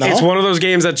 No? It's one of those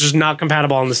games that's just not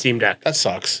compatible on the Steam Deck. That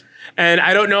sucks. And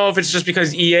I don't know if it's just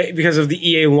because of the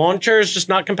EA launcher is just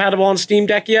not compatible on Steam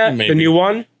Deck yet. Maybe. The new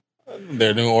one.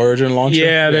 Their new Origin launcher?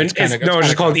 Yeah, it's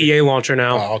just called EA launcher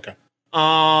now. Oh,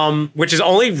 okay. Which is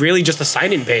only really just a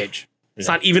sign-in page. It's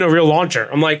not even a real launcher.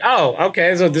 I'm like, oh,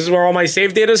 okay, so this is where all my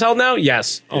save data is held now?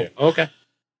 Yes. Oh, okay.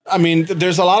 I mean,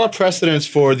 there's a lot of precedence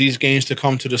for these games to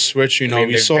come to the Switch.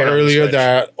 We saw earlier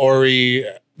that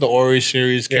the Ori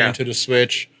series came to the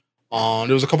Switch.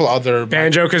 There was a couple other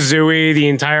Banjo-Kazooie, the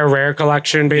entire Rare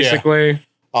collection, basically.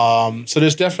 So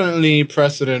there's definitely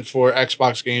precedent for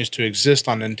Xbox games to exist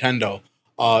on Nintendo.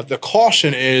 The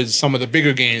caution is some of the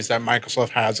bigger games that Microsoft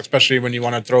has, especially when you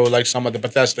want to throw like some of the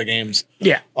Bethesda games.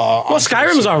 Yeah. Well,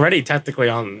 Skyrim's already technically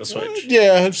on the Switch.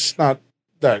 Yeah, it's not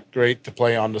that great to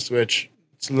play on the Switch.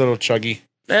 It's a little chuggy.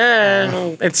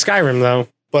 It's Skyrim though.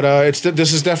 But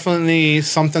this is definitely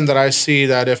something that I see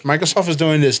that if Microsoft is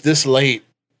doing this late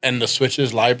in the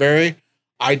Switch's library,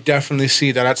 I definitely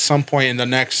see that at some point in the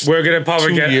next we're gonna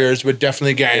probably 2 years, we're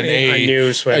definitely getting a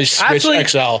new Switch. A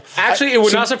Switch XL. Actually, it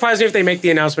would not surprise me if they make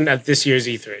the announcement at this year's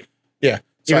E3. Yeah.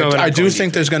 So I do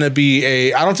think there's going to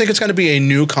be I don't think it's going to be a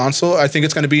new console. I think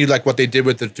it's going to be like what they did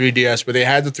with the 3DS, where they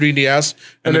had the 3DS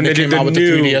and then they came out with the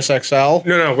 3DS XL.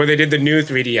 No, where they did the new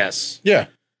 3DS. Yeah.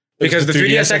 Because the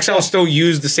 3DS XL still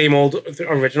used the same old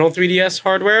original 3DS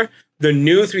hardware. The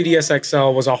new 3DS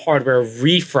XL was a hardware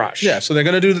refresh. Yeah, so they're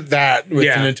going to do that with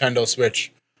the Nintendo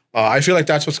Switch. I feel like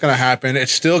that's what's going to happen.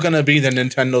 It's still going to be the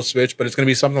Nintendo Switch, but it's going to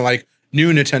be something like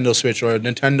new Nintendo Switch or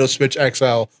Nintendo Switch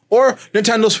XL or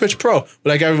Nintendo Switch Pro,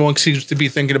 like everyone seems to be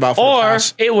thinking about. Or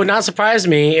it would not surprise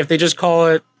me if they just call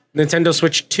it Nintendo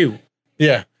Switch 2.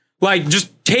 Yeah. Like,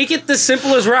 just take it the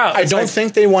simplest route. I don't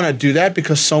think they want to do that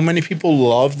because so many people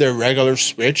love their regular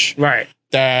Switch. Right.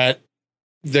 That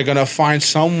they're going to find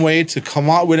some way to come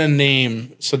out with a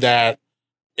name so that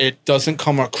it doesn't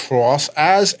come across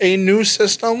as a new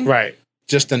system. Right.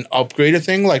 Just an upgraded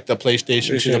thing like the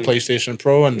PlayStation to the PlayStation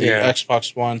Pro and the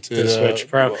Xbox One to the Switch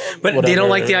Pro. But they don't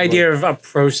like the idea of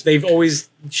approach. They've always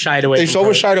shied away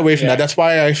from that. That's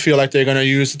why I feel like they're going to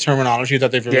use the terminology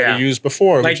that they've already used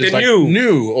before, like which is like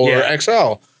new or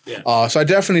XL. Yeah. So I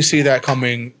definitely see that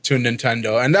coming to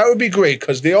Nintendo. And that would be great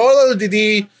because the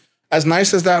OLED, as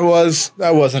nice as that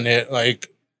wasn't it. Like,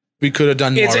 we could have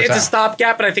done more. It's a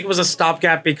stopgap, but I think it was a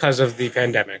stopgap because of the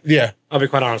pandemic. Yeah. I'll be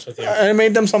quite honest with you. And it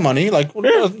made them some money. Like,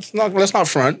 let's not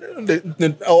front.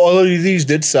 All of these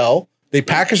did sell. They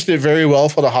packaged it very well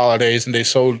for the holidays, and they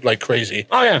sold like crazy.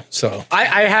 Oh yeah. So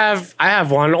I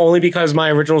have one only because my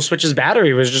original Switch's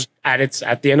battery was just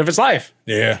at the end of its life.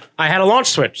 Yeah. I had a launch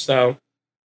Switch, so.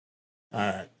 All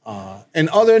right. In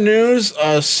other news,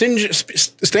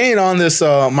 staying on this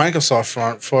Microsoft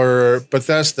front for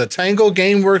Bethesda, Tango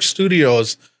Gameworks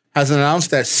Studios has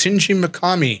announced that Shinji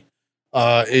Mikami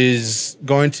is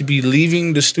going to be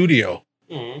leaving the studio.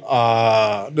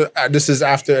 Mm-hmm. This is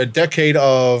after a decade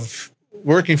of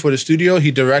working for the studio.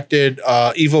 He directed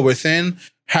Evil Within,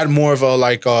 had more of a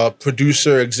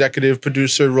executive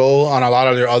producer role on a lot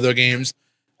of their other games,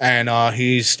 and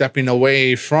he's stepping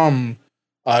away from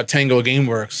Tango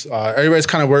Gameworks. Everybody's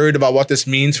kind of worried about what this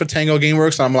means for Tango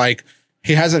Gameworks. I'm like,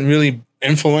 he hasn't really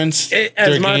influenced their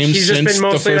games He's just since been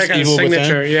mostly the first like a Evil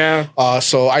signature, Within. Yeah.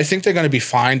 So I think they're going to be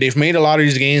fine. They've made a lot of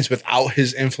these games without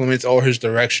his influence or his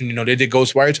direction. You know, they did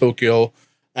Ghostwire Tokyo,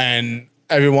 and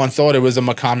everyone thought it was a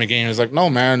Mikami game. It's like, no,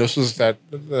 man, this was the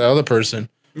other person.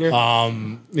 Yeah.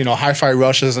 You know, Hi-Fi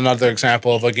Rush is another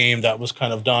example of a game that was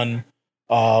kind of done,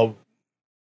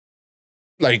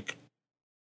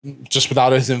 just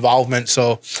without his involvement.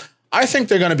 So I think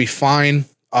they're going to be fine.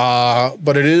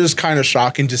 But it is kind of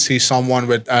shocking to see someone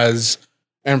with as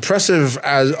impressive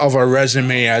of a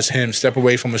resume as him step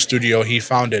away from a studio he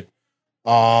founded.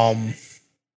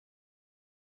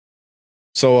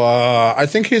 So I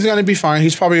think he's going to be fine.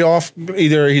 He's probably off.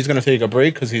 Either he's going to take a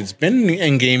break because he's been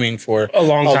in gaming for a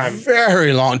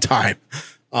very long time.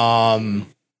 I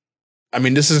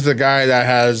mean, this is the guy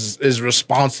that is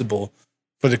responsible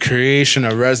for the creation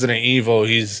of Resident Evil.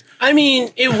 I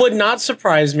mean, it would not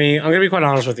surprise me. I'm going to be quite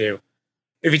honest with you.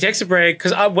 If he takes a break,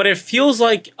 because what it feels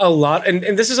like a lot, and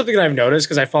this is something that I've noticed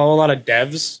because I follow a lot of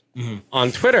devs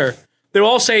on Twitter, they're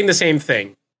all saying the same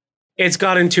thing. It's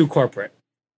gotten too corporate.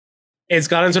 It's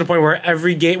gotten to the point where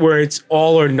every game, where it's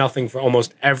all or nothing for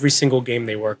almost every single game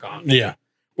they work on. Yeah.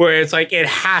 Where it's like, it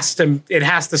has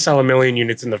to sell 1 million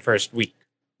units in the first week.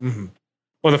 Mm-hmm.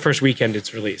 Or the first weekend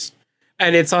it's released.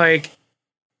 And it's like,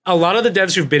 a lot of the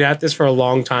devs who've been at this for a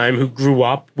long time, who grew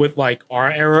up with like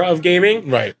our era of gaming,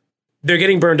 right? They're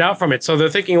getting burned out from it. So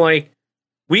they're thinking like,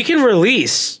 we can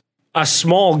release a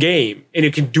small game and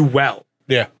it can do well.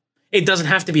 Yeah. It doesn't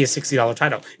have to be a $60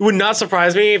 title. It would not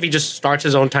surprise me if he just starts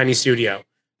his own tiny studio.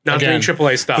 Not doing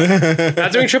AAA stuff.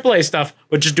 Not doing AAA stuff,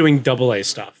 but just doing AA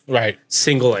stuff. Right.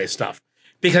 Single A stuff.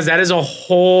 Because that is a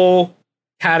whole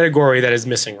category that is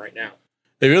missing right now.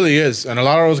 It really is. And a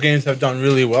lot of those games have done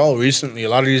really well recently. A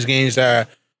lot of these games that,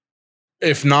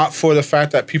 if not for the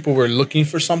fact that people were looking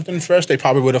for something fresh, they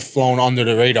probably would have flown under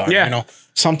the radar. Yeah. You know,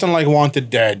 something like Wanted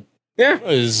Dead. Yeah.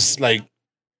 Is like,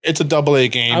 it's a AA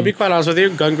game. I'll be quite honest with you.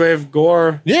 Gungrave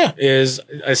Gore is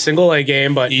a single A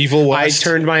game, but Evil West.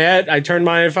 I turned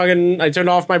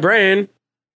off my brain,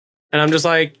 and I'm just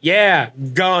like, yeah,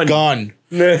 gun.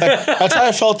 That's how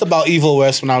I felt about Evil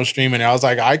West when I was streaming it. I was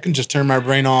like, I can just turn my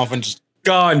brain off and just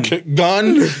gun,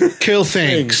 kill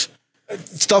things.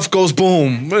 Stuff goes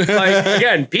boom. Like,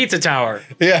 again, Pizza Tower.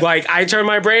 Yeah. Like, I turn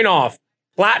my brain off.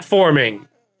 Platforming.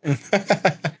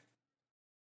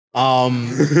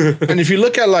 And if you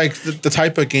look at like the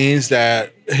type of games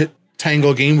that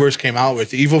Tango Gameworks came out with,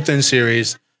 the Evil Within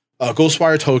series,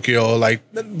 Ghostwire Tokyo, like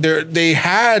they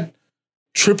had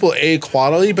triple A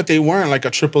quality, but they weren't like a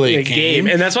triple A game.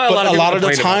 And that's why but a lot of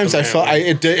the times I felt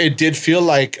it it did feel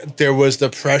like there was the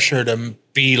pressure to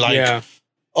be like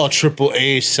a triple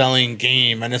A selling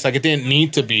game, and it's like it didn't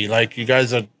need to be. Like you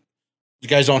guys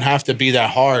don't have to be that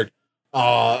hard.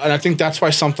 And I think that's why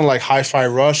something like Hi-Fi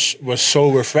Rush was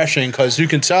so refreshing, because you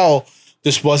can tell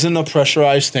this wasn't a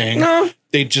pressurized thing. No.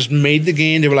 They just made the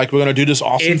game. They were like, we're going to do this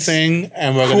awesome thing,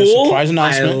 and we're going to surprise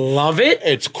announcement. I love it.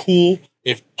 It's cool.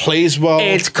 It plays well.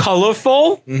 It's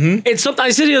colorful. Mm-hmm. It's something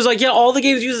I sit here, I was like, yeah, all the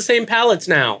games use the same palettes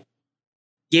now.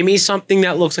 Give me something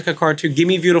that looks like a cartoon. Give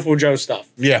me Beautiful Joe stuff.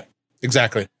 Yeah,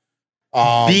 exactly.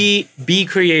 Be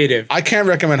creative. I can't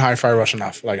recommend Hi-Fi Rush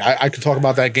enough. Like I could talk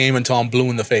about that game until I'm blue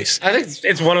in the face. I think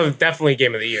it's one of the definitely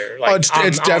game of the year. Like,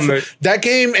 it's definitely that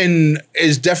game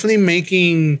is definitely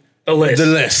making the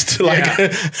list. Like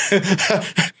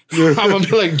I'm gonna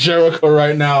be like Jericho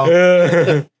right now.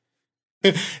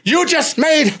 You just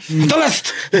made the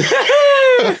list.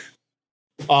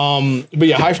 But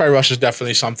yeah, Hi-Fi Rush is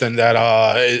definitely something that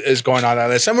is going on that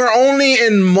list, and we're only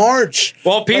in March.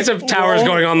 Well, Pizza Tower is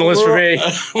going on the list for me.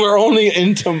 We're only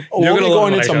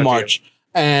going into March,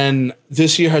 and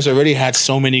this year has already had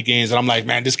so many games that I'm like,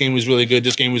 man, this game was really good.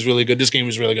 This game was really good. This game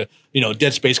was really good. You know,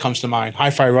 Dead Space comes to mind.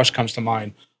 Hi-Fi Rush comes to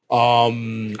mind.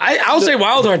 I'll say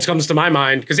Wild Hearts comes to my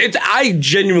mind because I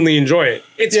genuinely enjoy it.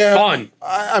 It's fun.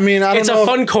 I mean, I don't know. It's a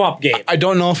fun co-op game. I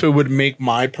don't know if it would make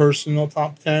my personal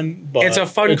top 10, but it's a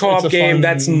fun co-op game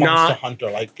that's not Hunter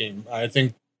like game. I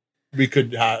think we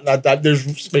could have that. There's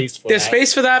space for there's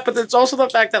space for that, but there's also the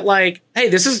fact that like, hey,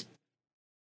 this is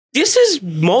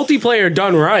multiplayer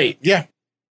done right. Yeah,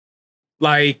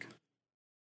 like.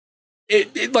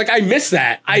 Like I miss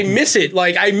that. I miss it.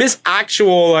 Like I miss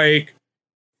actual like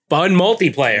fun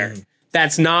multiplayer.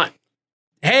 That's not.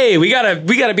 Hey, we gotta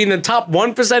be in the top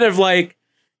 1% of like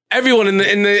everyone in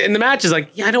the matches.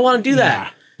 Like, yeah, I don't want to do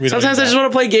that. Sometimes I just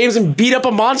want to play games and beat up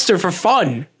a monster for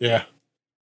fun. Yeah.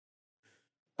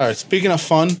 All right. Speaking of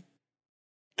fun,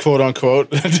 quote unquote,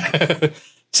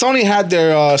 Sony had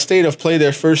their state of play,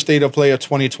 their first state of play of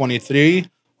 2023.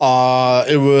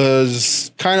 It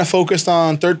was kind of focused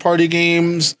on third-party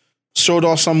games, showed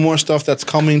off some more stuff that's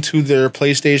coming to their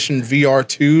PlayStation VR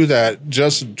 2 that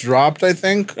just dropped, I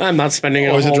think. I'm not spending it.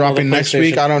 Or is it dropping next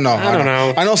week? I don't know. I don't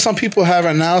know. I know some people have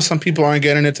it now. Some people aren't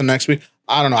getting it till next week.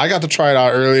 I don't know. I got to try it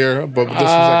out earlier, but this was like a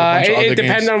bunch of other games. It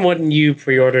depends on what you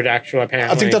pre-ordered, actually,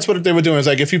 apparently. I think that's what they were doing. It's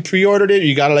like if you pre-ordered it,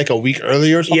 you got it like a week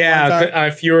earlier or something like that. Yeah,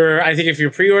 if you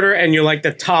pre-order and you're like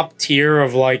the top tier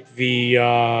of like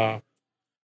the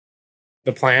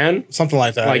plan. Something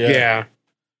like that. Like, yeah.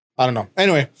 I don't know.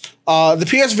 Anyway, the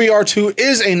PSVR 2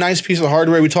 is a nice piece of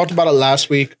hardware. We talked about it last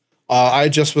week. I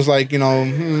just was like, I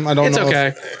don't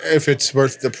know if it's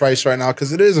worth the price right now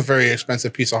because it is a very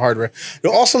expensive piece of hardware.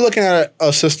 You're also looking at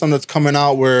a system that's coming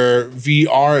out where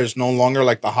VR is no longer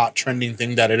like the hot trending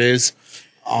thing that it is.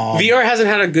 VR hasn't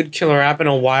had a good killer app in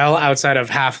a while outside of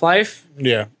Half-Life.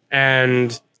 Yeah.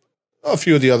 And a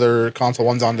few of the other console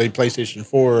ones on the PlayStation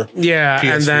 4. Yeah,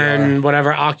 PSVR. And then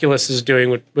whatever Oculus is doing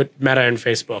with Meta and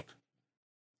Facebook.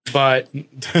 But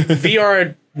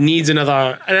VR needs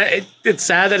another. It's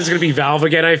sad that it's going to be Valve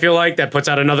again, I feel like, that puts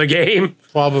out another game.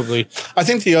 Probably. I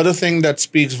think the other thing that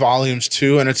speaks volumes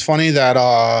too, and it's funny that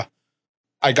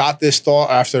I got this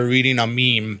thought after reading a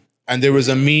meme, and there was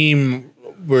a meme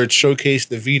where it showcased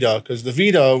the Vita, because the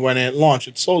Vita, when it launched,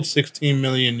 it sold 16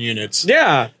 million units.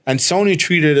 Yeah. And Sony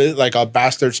treated it like a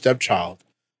bastard stepchild.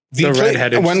 The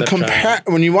redheaded stepchild.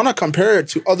 When you want to compare it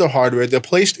to other hardware, the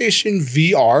PlayStation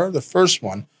VR, the first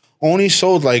one, only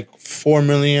sold like 4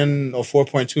 million or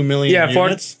 4.2 million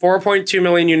units. 4.2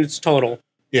 million units total.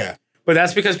 Yeah. But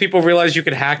that's because people realized you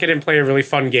could hack it and play a really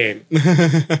fun game.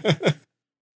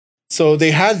 So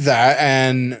they had that,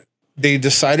 and they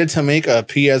decided to make a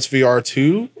PSVR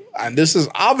 2, and this is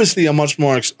obviously a much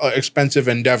more expensive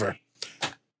endeavor.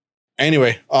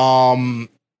 Anyway,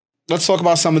 let's talk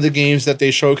about some of the games that they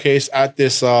showcased at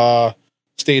this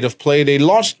state of play.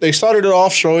 They started it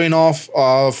off showing off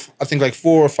of, I think, like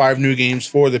 4 or 5 new games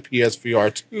for the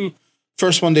PSVR 2.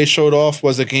 First one they showed off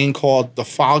was a game called The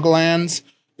Foglands.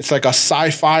 It's like a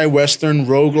sci-fi western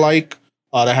roguelike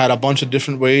that had a bunch of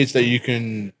different ways that you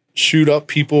can shoot up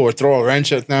people or throw a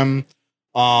wrench at them.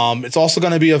 It's also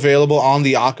going to be available on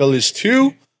the Oculus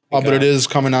 2, but it is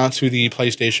coming out to the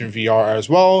PlayStation VR as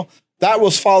well. That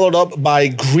was followed up by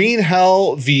Green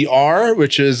Hell VR,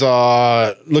 which is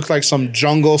looks like some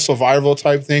jungle survival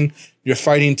type thing. You're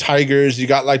fighting tigers. You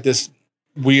got like this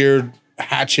weird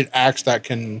hatchet axe that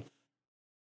can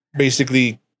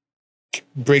basically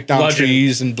break down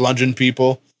trees and bludgeon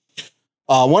people.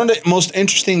 One of the most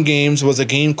interesting games was a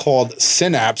game called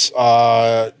Synapse.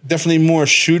 Definitely more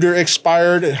shooter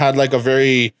expired. It had like a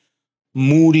very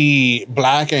moody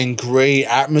black and gray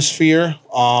atmosphere.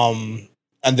 And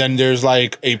then there's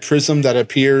like a prism that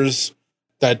appears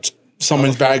that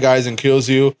summons bad guys and kills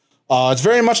you. It's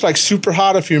very much like Super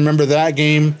Hot, if you remember that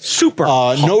game. Super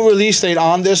Hot. No release date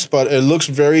on this, but it looks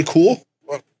very cool.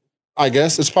 I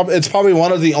guess it's probably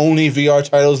one of the only VR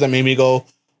titles that made me go,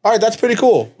 all right, that's pretty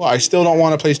cool. Well, I still don't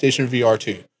want a PlayStation VR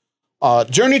 2.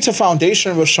 Journey to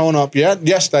Foundation was shown up yet.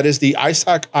 Yes, that is the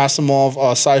Isaac Asimov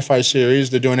sci-fi series.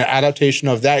 They're doing an adaptation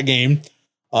of that game.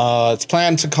 It's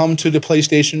planned to come to the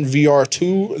PlayStation VR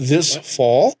 2 this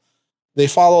fall. They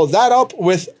follow that up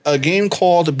with a game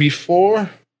called Before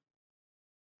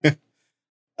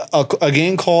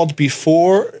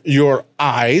Your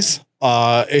Eyes.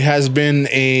 It has been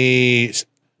a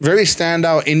very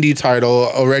standout indie title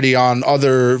already on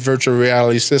other virtual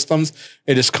reality systems.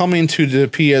 It is coming to the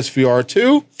PSVR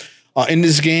 2. In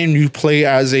this game, you play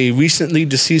as a recently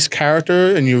deceased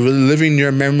character and you're reliving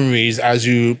your memories as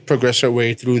you progress your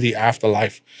way through the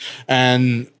afterlife.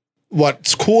 And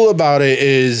what's cool about it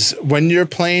is when you're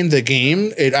playing the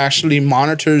game, it actually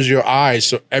monitors your eyes.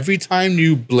 So every time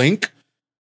you blink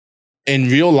in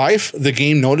real life, the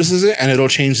game notices it and it'll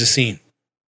change the scene.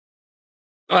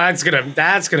 Oh, that's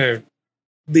gonna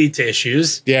lead to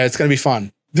issues. Yeah, it's gonna be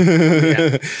fun.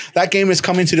 Yeah. That game is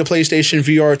coming to the PlayStation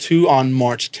VR 2 on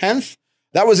March 10th.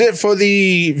 That was it for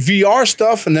the VR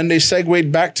stuff, and then they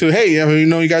segued back to, hey,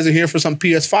 you guys are here for some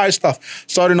PS5 stuff.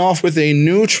 Starting off with a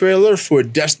new trailer for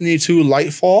Destiny 2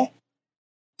 Lightfall.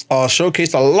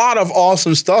 Showcased a lot of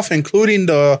awesome stuff, including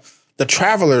the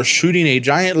Traveler shooting a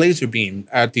giant laser beam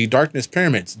at the Darkness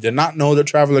Pyramids. Did not know the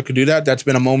Traveler could do that. That's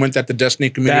been a moment that the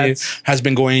Destiny community has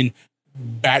been going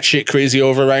batshit crazy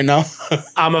over right now.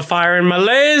 I'm a firing my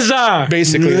laser.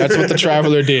 Basically, that's what the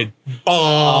Traveler did.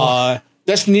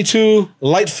 Destiny 2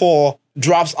 Lightfall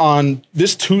drops on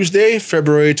this Tuesday,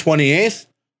 February 28th.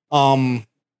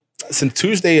 Since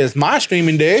Tuesday is my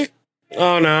streaming day.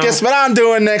 Oh no. Guess what I'm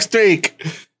doing next week?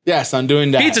 Yes, I'm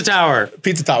doing that. Pizza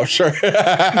Tower, sure.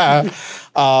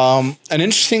 An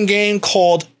interesting game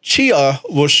called Chia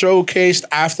was showcased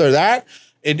after that.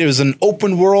 It is an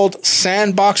open world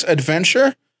sandbox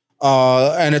adventure.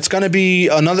 And it's going to be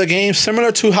another game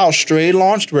similar to how Stray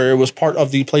launched, where it was part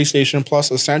of the PlayStation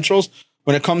Plus Essentials.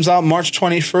 When it comes out March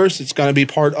 21st, it's going to be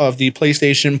part of the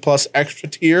PlayStation Plus Extra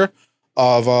tier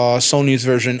of Sony's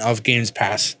version of Games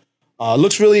Pass.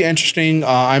 Looks really interesting.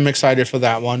 I'm excited for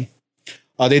that one.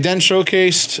 They then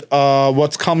showcased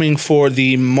what's coming for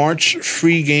the March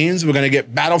free games. We're going to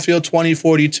get Battlefield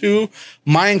 2042,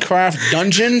 Minecraft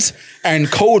Dungeons, and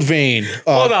Code Vein.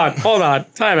 Hold on.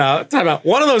 Time out.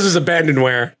 One of those is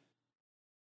abandonware.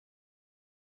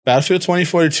 Battlefield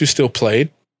 2042 still played.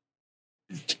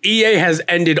 EA has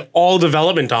ended all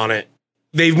development on it.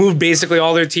 They've moved basically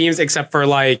all their teams except for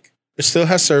like... It still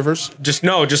has servers. Just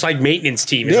like maintenance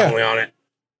team is only on it.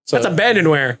 So that's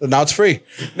abandonware. Now it's free.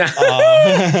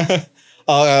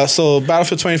 So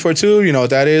Battlefield 2042, you know what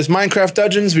that is. Minecraft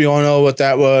Dungeons, we all know what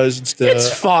that was.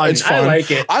 It's fun. I like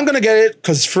it. I'm going to get it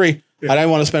because it's free. Yeah. I didn't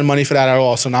want to spend money for that at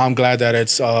all. So now I'm glad that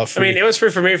it's free. I mean, it was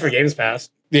free for me for Games Pass.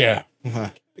 Yeah.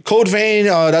 Code Vein,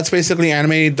 that's basically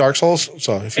anime Dark Souls.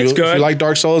 So if you like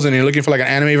Dark Souls and you're looking for like an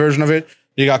anime version of it,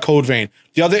 you got Code Vein.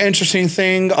 The other interesting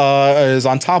thing is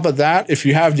on top of that, if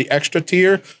you have the extra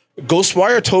tier,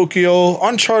 Ghostwire Tokyo,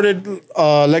 Uncharted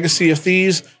Legacy of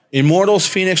Thieves, Immortals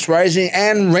Phoenix Rising,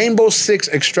 and Rainbow Six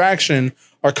Extraction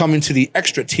are coming to the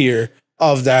extra tier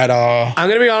of that. I'm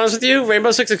going to be honest with you.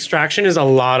 Rainbow Six Extraction is a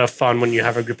lot of fun when you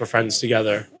have a group of friends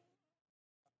together.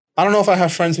 I don't know if I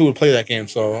have friends who would play that game,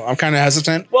 so I'm kind of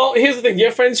hesitant. Well, here's the thing. You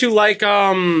have friends who like,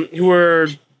 who were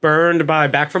burned by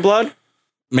Back 4 Blood?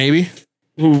 Maybe.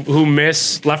 Who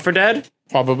miss Left 4 Dead?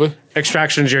 Probably.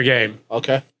 Extraction's your game.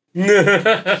 Okay.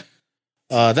 That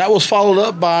was followed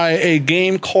up by a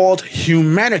game called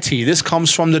Humanity. This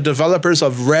comes from the developers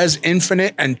of Res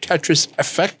Infinite and Tetris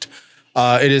Effect.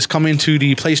 It is coming to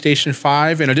the PlayStation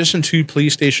 5. In addition to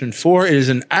PlayStation 4, it is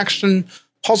an action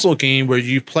puzzle game where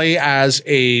you play as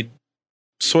a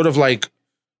sort of like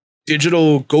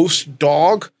digital ghost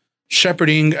dog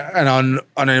shepherding on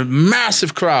a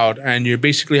massive crowd, and you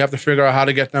basically have to figure out how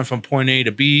to get them from point A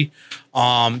to B.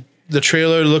 The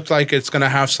trailer looked like it's going to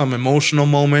have some emotional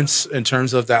moments in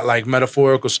terms of that like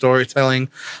metaphorical storytelling.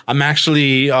 I'm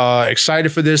actually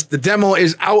excited for this. The demo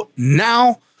is out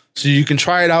now, so you can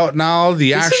try it out now.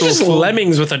 The this actual is just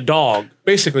lemmings with a dog.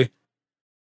 Basically.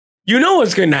 You know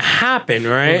what's going to happen,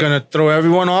 right? We're going to throw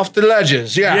everyone off the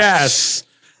ledges. Yes.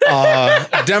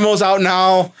 Demo's out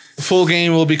now. The full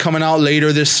game will be coming out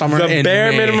later this summer. The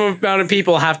bare minimum amount of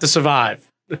people have to survive.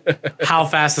 How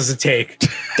fast does it take?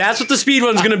 That's what the speed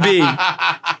run's gonna be.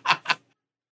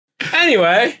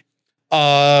 Anyway,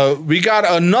 we got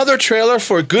another trailer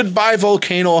for Goodbye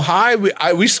Volcano High.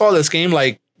 We saw this game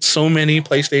like so many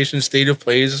PlayStation State of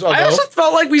Plays ago. I also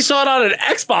felt like we saw it on an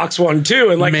Xbox one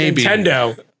too, and like Maybe.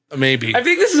 Nintendo. Maybe. I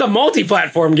think this is a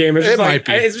multi-platform game. It's just might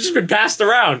be. It's just been passed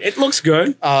around. It looks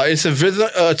good. It's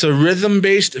a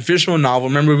rhythm-based visual novel.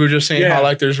 Remember we were just saying how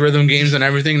like there's rhythm games and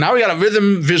everything. Now we got a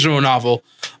rhythm visual novel.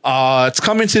 It's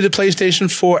coming to the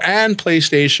PlayStation 4 and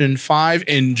PlayStation 5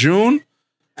 in June.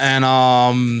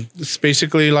 And it's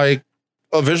basically like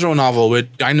a visual novel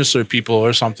with dinosaur people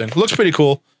or something. Looks pretty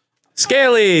cool.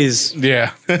 Scalies.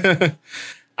 Yeah.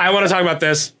 I want to talk about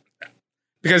this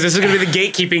because this is going to be the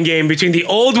gatekeeping game between the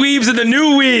old weebs and the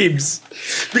new weebs.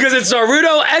 Because it's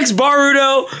Naruto X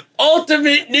Baruto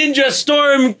Ultimate Ninja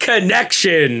Storm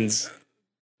Connections.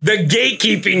 The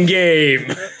gatekeeping game.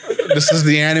 This is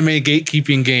the anime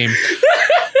gatekeeping game.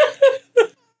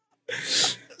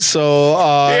 So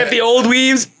they have the old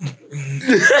weebs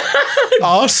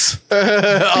us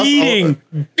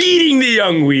beating the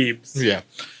young weebs. Yeah.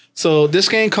 So this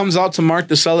game comes out to mark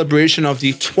the celebration of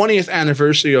the 20th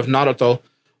anniversary of Naruto.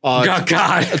 Oh,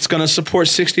 God. It's going to support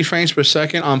 60 frames per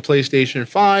second on PlayStation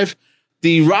 5.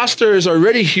 The roster is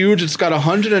already huge. It's got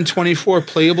 124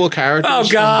 playable characters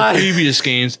from the previous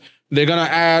games. They're going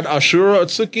to add Ashura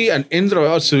Otsuki and Indra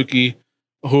Otsuki,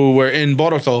 who were in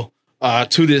Boruto,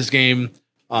 to this game.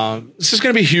 This is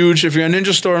going to be huge. If you're a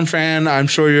Ninja Storm fan, I'm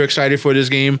sure you're excited for this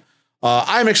game.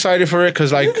 I'm excited for it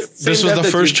because like this was the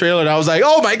first trailer that I was like,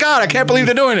 oh my God, I can't believe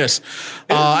they're doing this.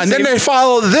 And then they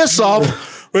follow this up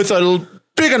with a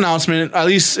big announcement, at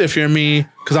least if you're me,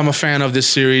 because I'm a fan of this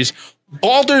series.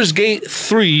 Baldur's Gate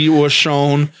 3 was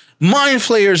shown. Mind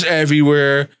flayers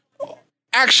everywhere.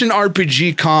 Action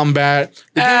RPG combat.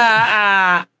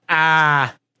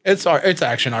 It's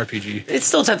action RPG. It's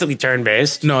still technically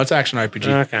turn-based. No, it's action RPG.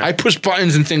 Okay. I push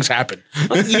buttons and things happen.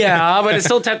 Yeah, but it's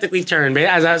still technically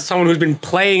turn-based. As someone who's been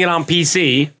playing it on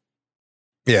PC.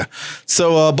 Yeah.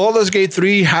 So Baldur's Gate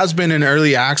 3 has been in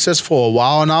early access for a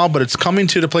while now, but it's coming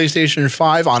to the PlayStation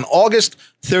 5 on August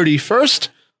 31st.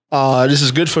 This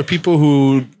is good for people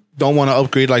who don't want to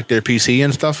upgrade like their PC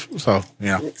and stuff. So,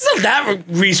 yeah. It's not that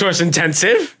resource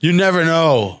intensive. You never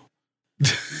know.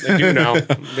 They do know.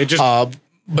 They just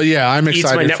but yeah, I'm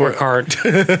excited eats my network card.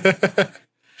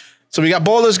 So we got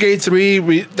Baldur's Gate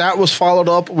 3. That was followed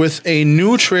up with a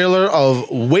new trailer of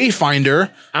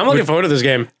Wayfinder. I'm looking forward to this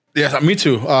game. Yeah, me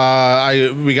too.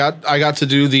 I got to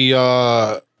do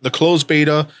the closed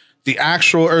beta. The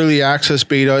actual early access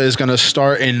beta is going to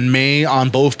start in May on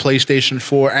both PlayStation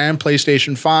 4 and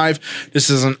PlayStation 5. This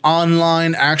is an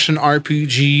online action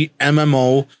RPG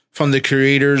MMO from the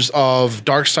creators of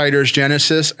Darksiders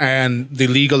Genesis and the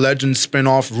League of Legends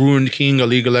spinoff Ruined King, a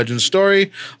League of Legends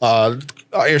story.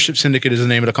 Airship Syndicate is the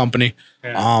name of the company.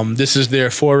 Yeah. This is their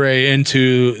foray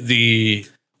into the...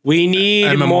 We need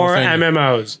MMO more thing.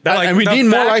 MMOs. And we need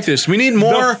more like this. We need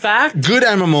more good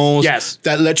MMOs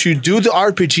that let you do the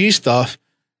RPG stuff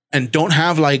and don't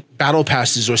have like battle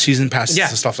passes or season passes and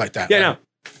stuff like that. Yeah, no.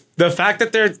 The fact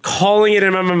that they're calling it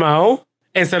an MMO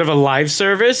instead of a live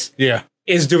service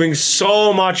is doing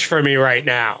so much for me right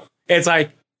now. It's like,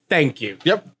 thank you.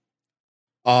 Yep.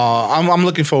 I'm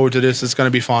looking forward to this. It's going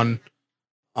to be fun.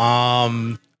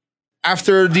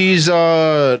 After these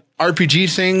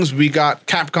RPG things, we got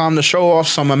Capcom to show off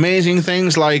some amazing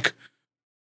things like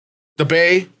the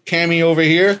Bay, Cammy over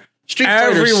here. Street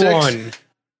Fighter 6.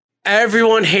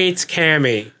 Everyone hates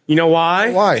Cammy. You know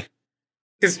why? Why?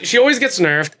 Because she always gets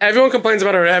nerfed. Everyone complains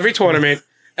about her at every tournament.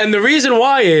 And the reason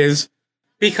why is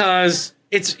because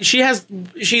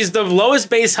she's the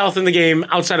lowest base health in the game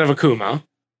outside of Akuma.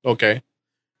 Okay.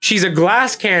 She's a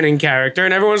glass cannon character,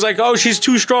 and everyone's like, oh, she's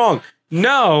too strong.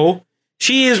 No,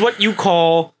 she is what you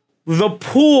call the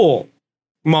pool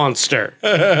monster.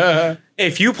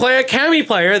 If you play a Cammy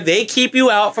player, they keep you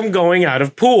out from going out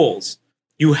of pools.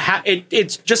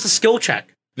 It's just a skill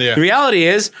check. Yeah. The reality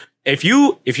is, if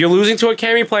you're losing to a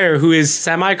Cammy player who is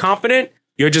semi-competent,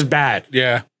 you're just bad.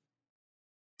 Yeah.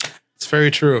 It's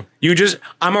very true.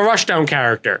 I'm a rushdown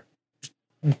character.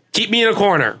 Keep me in a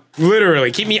corner.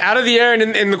 Literally. Keep me out of the air and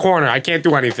in the corner. I can't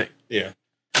do anything. Yeah.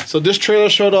 So this trailer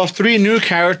showed off 3 new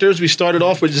characters. We started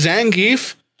off with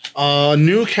Zangief, a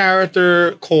new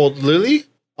character called Lily,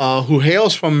 who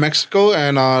hails from Mexico,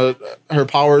 and her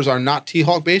powers are not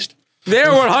T-Hawk based. That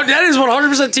is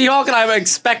 100% T-Hawk, and I'm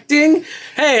expecting,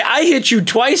 hey, I hit you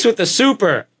twice with the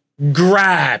super.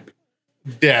 Grab.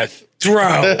 Death.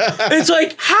 Throw. It's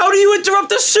like, how do you interrupt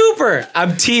the super?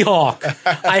 I'm T-Hawk.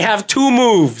 I have 2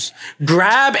 moves.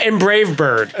 Grab and Brave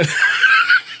Bird.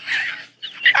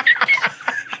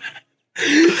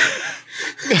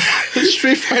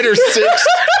 Street Fighter 6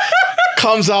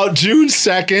 comes out June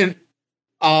 2nd.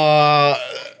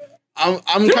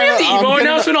 I'm Did we have the Evo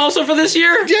announcement also for this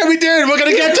year? Yeah, we did. We're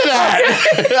gonna get to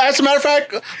that. As a matter of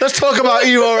fact, let's talk about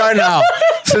Evo right now.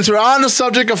 Since we're on the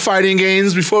subject of fighting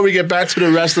games, before we get back to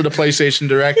the rest of the PlayStation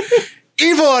Direct,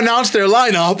 Evo announced their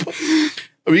lineup.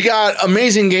 We got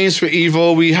amazing games for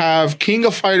Evo. We have King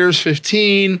of Fighters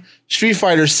 15, Street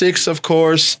Fighter 6, of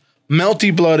course.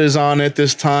 Melty Blood is on it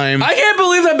this time. I can't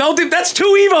believe that that's 2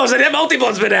 Evos that Melty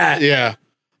Blood's been at. Yeah.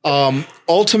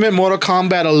 Ultimate Mortal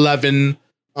Kombat 11.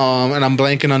 And I'm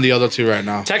blanking on the other 2 right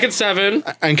now. Tekken 7.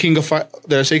 And King of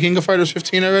Did I say King of Fighters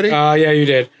 15 already? Yeah, you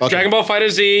did. Okay. Dragon Ball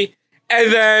FighterZ.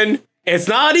 And then it's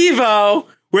not Evo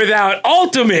without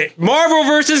Ultimate Marvel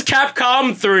vs.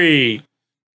 Capcom 3.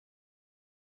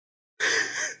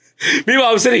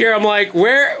 Meanwhile, I'm sitting here, I'm like,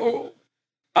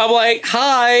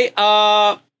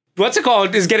 hi, what's it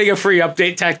called? Is getting a free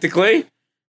update technically.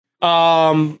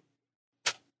 Grand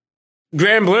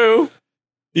Blue.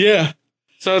 Yeah.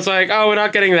 So it's like, oh, we're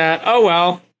not getting that. Oh,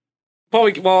 well. Well,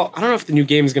 I don't know if the new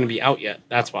game is going to be out yet.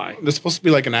 That's why. There's supposed to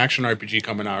be like an action RPG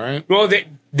coming out, right? Well,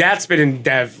 that's been in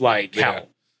dev like hell.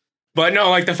 But no,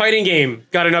 like the fighting game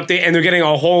got an update, and they're getting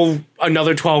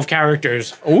another 12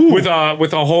 characters. Ooh. With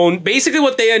a whole. Basically,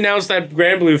 what they announced at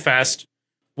Grand Blue Fest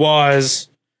was,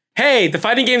 hey, the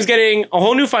fighting game's getting a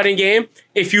whole new fighting game.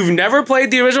 If you've never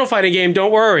played the original fighting game,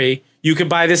 don't worry. You can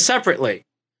buy this separately.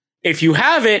 If you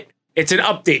have it, it's an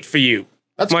update for you.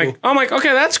 That's cool. I'm like,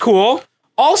 okay, that's cool.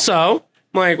 Also,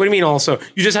 I'm like, what do you mean also?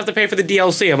 You just have to pay for the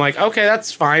DLC. I'm like, okay,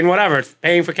 that's fine, whatever. It's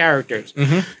paying for characters.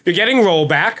 Mm-hmm. You're getting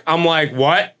rollback. I'm like,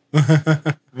 what?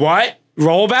 What?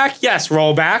 Rollback? Yes,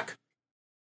 rollback.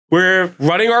 We're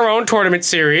running our own tournament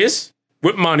series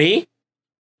with money.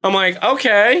 I'm like,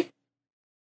 okay,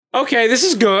 this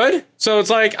is good. So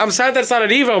it's like, I'm sad that's not an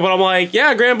Evo, but I'm like,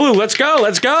 yeah, Grand Blue, let's go.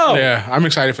 Yeah, I'm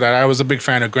excited for that. I was a big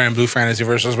fan of Grand Blue Fantasy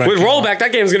Versus. With rollback,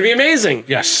 that game's going to be amazing.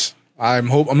 Yes. I'm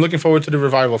looking forward to the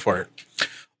revival for it.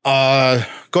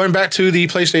 Going back to the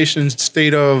PlayStation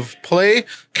State of Play,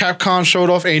 Capcom showed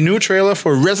off a new trailer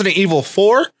for Resident Evil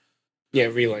 4. Yeah,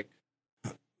 remake.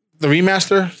 The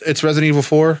remaster, it's Resident Evil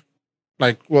 4.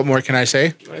 Like, what more can I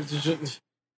say?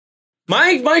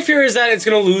 My fear is that it's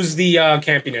going to lose the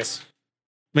campiness.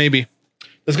 Maybe.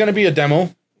 There's going to be a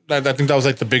demo. I think that was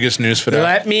like the biggest news for that.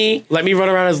 Let me run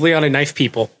around as Leon and knife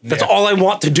people. That's all I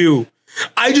want to do.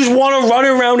 I just want to run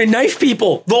around and knife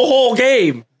people the whole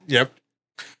game. Yep.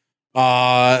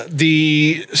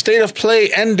 The State of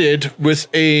Play ended with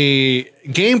a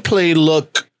gameplay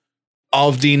look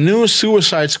of the new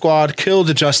Suicide Squad Kill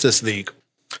the Justice League.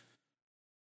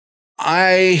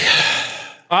 Well,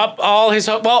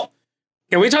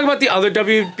 can we talk about the other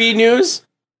WB news?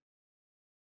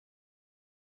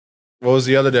 What was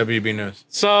the other WB news?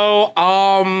 So,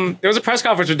 there was a press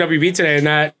conference with WB today, and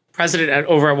that president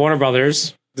over at Warner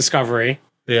Brothers Discovery.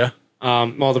 Yeah.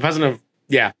 The president of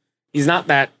he's not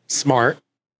that smart,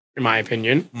 in my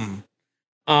opinion.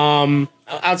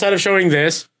 Outside of showing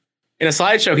this, in a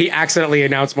slideshow, he accidentally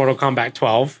announced Mortal Kombat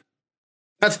 12.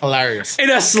 That's hilarious.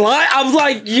 In a slide, I'm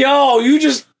like, yo,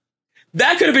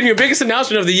 that could have been your biggest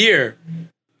announcement of the year.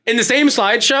 In the same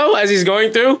slideshow as he's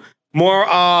going through, more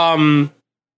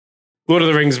Lord of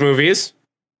the Rings movies.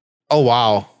 Oh,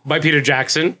 wow. By Peter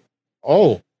Jackson.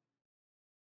 Oh.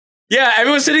 Yeah,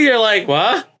 everyone's sitting here like,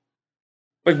 what?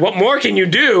 Like, what more can you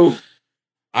do?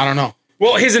 I don't know.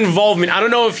 Well, his involvement. I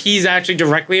don't know if he's actually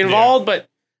directly involved, but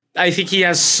I think he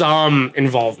has some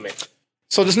involvement.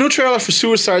 So this new trailer for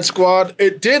Suicide Squad,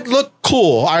 it did look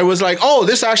cool. I was like, oh,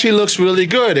 this actually looks really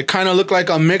good. It kind of looked like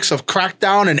a mix of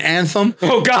Crackdown and Anthem.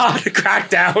 Oh, God,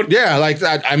 Crackdown. Yeah, like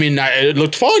that. I mean, it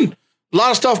looked fun. A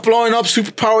lot of stuff blowing up,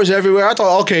 superpowers everywhere. I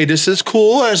thought, okay, this is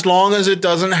cool as long as it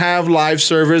doesn't have live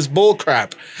service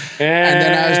bullcrap. And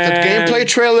then as the gameplay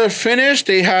trailer finished,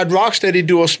 they had Rocksteady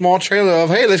do a small trailer of,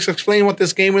 hey, let's explain what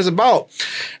this game is about.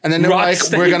 And then they're like,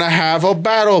 we're going to have a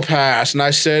battle pass. And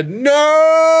I said, no!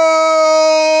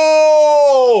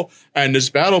 And this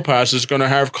battle pass is going to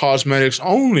have cosmetics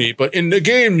only. But in the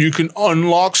game, you can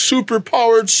unlock super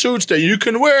powered suits that you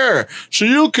can wear. So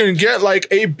you can get like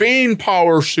a Bane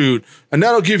power suit. And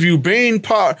that'll give you Bane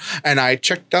power. And I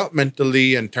checked out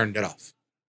mentally and turned it off.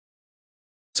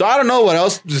 So I don't know what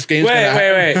else this game's going to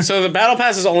have. Wait. So the battle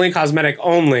pass is only cosmetic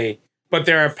only. But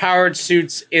there are powered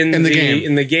suits in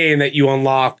the game that you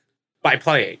unlock by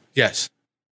playing. Yes.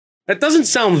 That doesn't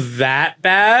sound that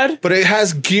bad. But it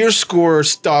has gear score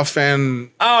stuff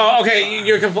and... Oh, okay.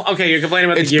 You're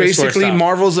complaining about the it's gear score basically stuff.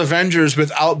 Marvel's Avengers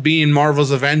without being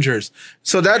Marvel's Avengers.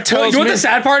 So that tells you know me... what the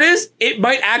sad part is? It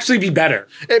might actually be better.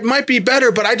 It might be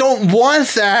better, but I don't want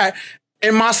that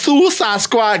in my Suicide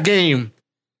Squad game.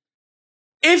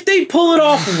 If they pull it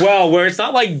off well, where it's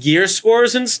not like gear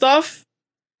scores and stuff,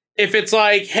 if it's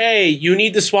like, hey, you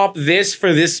need to swap this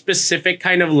for this specific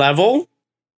kind of level...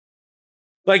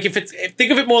 Like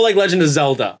think of it more like Legend of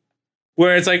Zelda,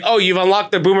 where it's like, oh, you've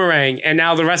unlocked the boomerang, and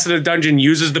now the rest of the dungeon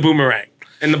uses the boomerang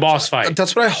in the boss fight.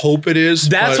 That's what I hope it is.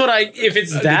 That's what if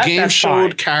it's that, the game that's showed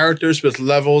fine. Characters with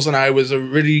levels, and I was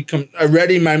already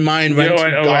my mind went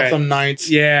to Gotham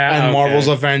Knights and Marvel's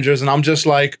Avengers, and I'm just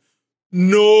like,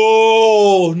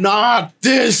 no, not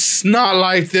this, not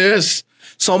like this.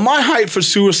 So my hype for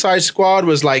Suicide Squad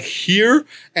was like here,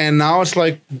 and now it's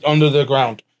like under the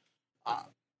ground.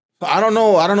 I don't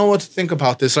know what to think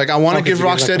about this. Like, I want to give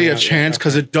Rocksteady a chance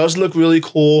because it does look really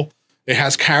cool. It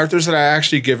has characters that I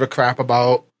actually give a crap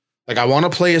about. Like, I want to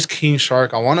play as King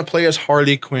Shark. I want to play as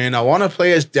Harley Quinn. I want to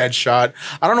play as Deadshot.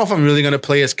 I don't know if I'm really going to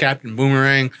play as Captain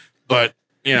Boomerang, but,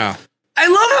 you know. I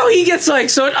love how he gets like,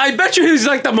 so I bet you he's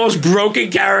like the most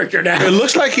broken character now. It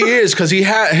looks like he is because he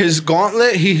had his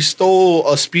gauntlet. He stole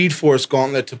a Speed Force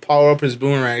gauntlet to power up his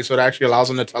boomerang, so it actually allows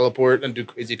him to teleport and do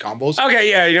crazy combos. Okay,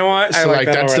 yeah, you know what? So like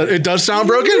it does sound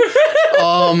broken.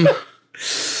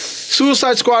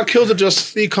 Suicide Squad Kills the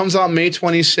Justice League comes out May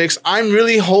 26th. I'm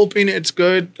really hoping it's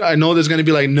good. I know there's going to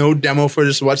be like no demo for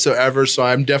this whatsoever,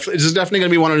 so this is definitely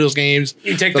going to be one of those games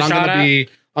you take the shot at.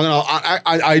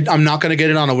 I'm not gonna get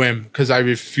it on a whim because I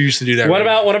refuse to do that. What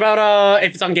about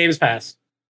if it's on Games Pass?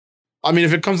 I mean,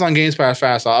 if it comes on Games Pass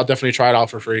fast, I'll definitely try it out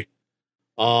for free.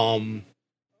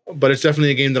 But it's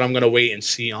definitely a game that I'm gonna wait and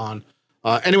see on.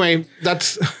 Anyway,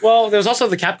 that's well. There's also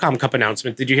the Capcom Cup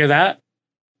announcement. Did you hear that?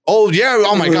 Oh yeah!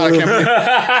 Oh my god! I can't believe.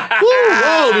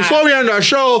 Whoa! Before we end our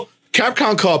show,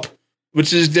 Capcom Cup,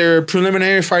 which is their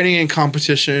preliminary fighting game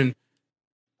competition,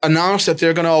 announced that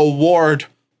they're gonna award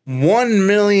 $1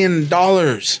 million.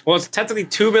 Well, it's technically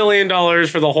 $2 million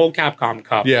for the whole Capcom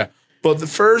Cup. Yeah, but the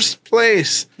first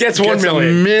place gets $1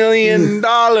 million. $1 million.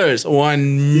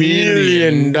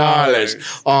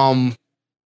 $1 million.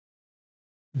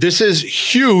 This is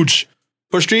huge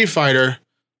for Street Fighter.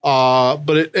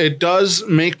 But it does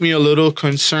make me a little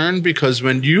concerned because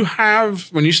when you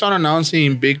start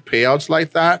announcing big payouts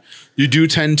like that, you do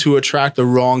tend to attract the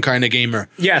wrong kind of gamer.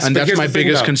 Yes, and that's my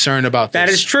biggest concern about this. That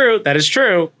is true. That is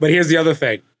true. But here's the other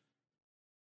thing.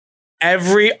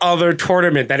 Every other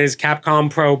tournament that is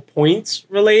Capcom Pro points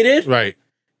related, right,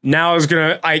 now is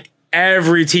gonna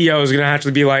every TO is gonna have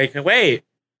to be like, wait,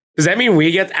 does that mean we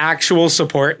get actual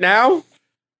support now?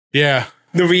 Yeah.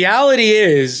 The reality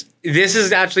is, this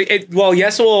is actually,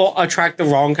 yes, it will attract the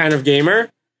wrong kind of gamer,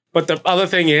 but the other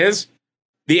thing is,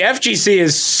 the FGC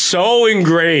is so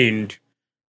ingrained,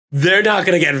 they're not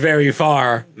going to get very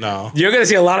far. No. You're going to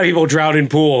see a lot of people drown in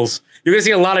pools. You're going to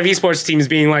see a lot of esports teams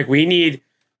being like, I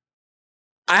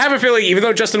have a feeling, even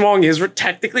though Justin Wong is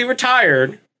technically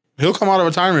retired, he'll come out of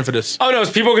retirement for this. Oh, no,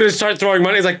 people are going to start throwing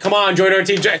money. He's like, come on, join our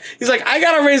team. He's like, I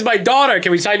got to raise my daughter.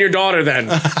 Can we sign your daughter then?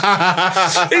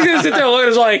 He's going to sit there and look at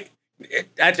us like,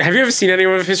 have you ever seen any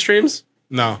of his streams?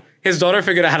 No. His daughter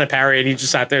figured out how to parry, and he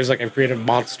just sat there as like, I've created a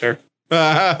monster.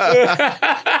 That's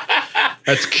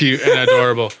cute and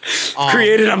adorable.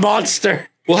 Created a monster.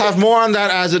 We'll have more on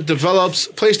that as it develops.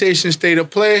 PlayStation State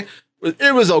of Play.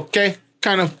 It was okay.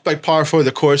 Kind of like par for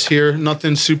the course here.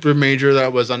 Nothing super major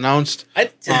that was announced.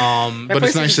 But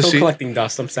it's nice to see. Collecting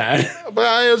dust. I'm sad.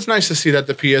 But it's nice to see that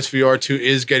the PSVR 2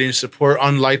 is getting support,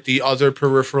 unlike the other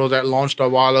peripheral that launched a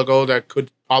while ago that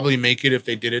could probably make it if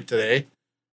they did it today.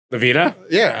 The Vita?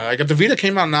 Yeah, like if the Vita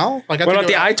came out now. Like, what about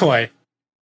the iToy?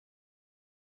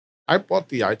 I bought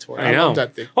the iToy. I know. love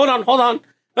that thing. Hold on.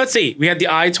 Let's see. We had the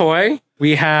iToy.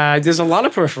 There's a lot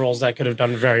of peripherals that could have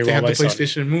done very well. They had the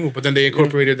PlayStation Move, but then they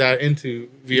incorporated that into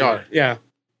VR. Yeah.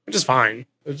 Which is fine.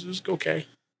 It's just okay.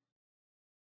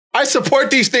 I support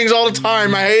these things all the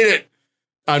time. I hate it.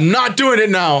 I'm not doing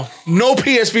it now. No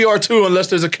PSVR 2 unless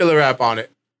there's a killer app on it.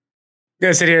 I'm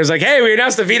gonna sit here and it's like, hey, we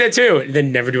announced the Vita 2, and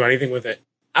then never do anything with it.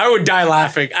 I would die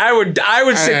laughing. I would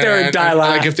sit there and die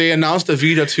laughing. Like if they announced the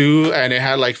Vita 2 and it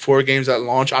had like 4 games at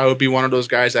launch, I would be one of those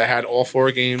guys that had all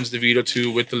 4 games, the Vita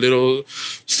 2 with the little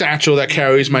satchel that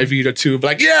carries my Vita 2. But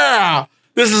like, yeah,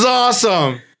 this is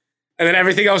awesome. And then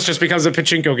everything else just becomes a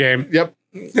pachinko game. Yep.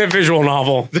 A visual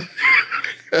novel.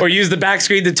 Or use the back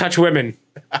screen to touch women.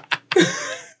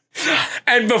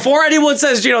 And before anyone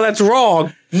says, that's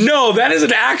wrong, no, that is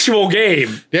an actual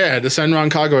game. Yeah, the Senran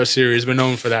Kagura series, we're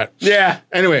known for that. Yeah.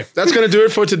 Anyway, that's going to do it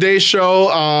for today's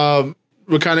show.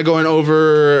 We're kind of going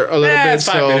over a little bit. It's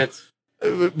 5 minutes.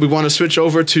 We want to switch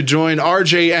over to join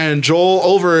RJ and Joel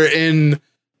over in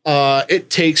It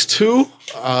Takes Two,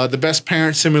 the best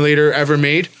parent simulator ever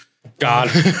made. God.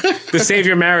 The Save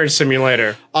Your Marriage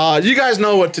Simulator. You guys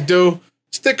know what to do.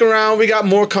 Stick around. We got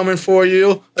more coming for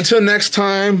you. Until next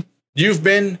time, you've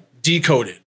been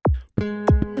decoded.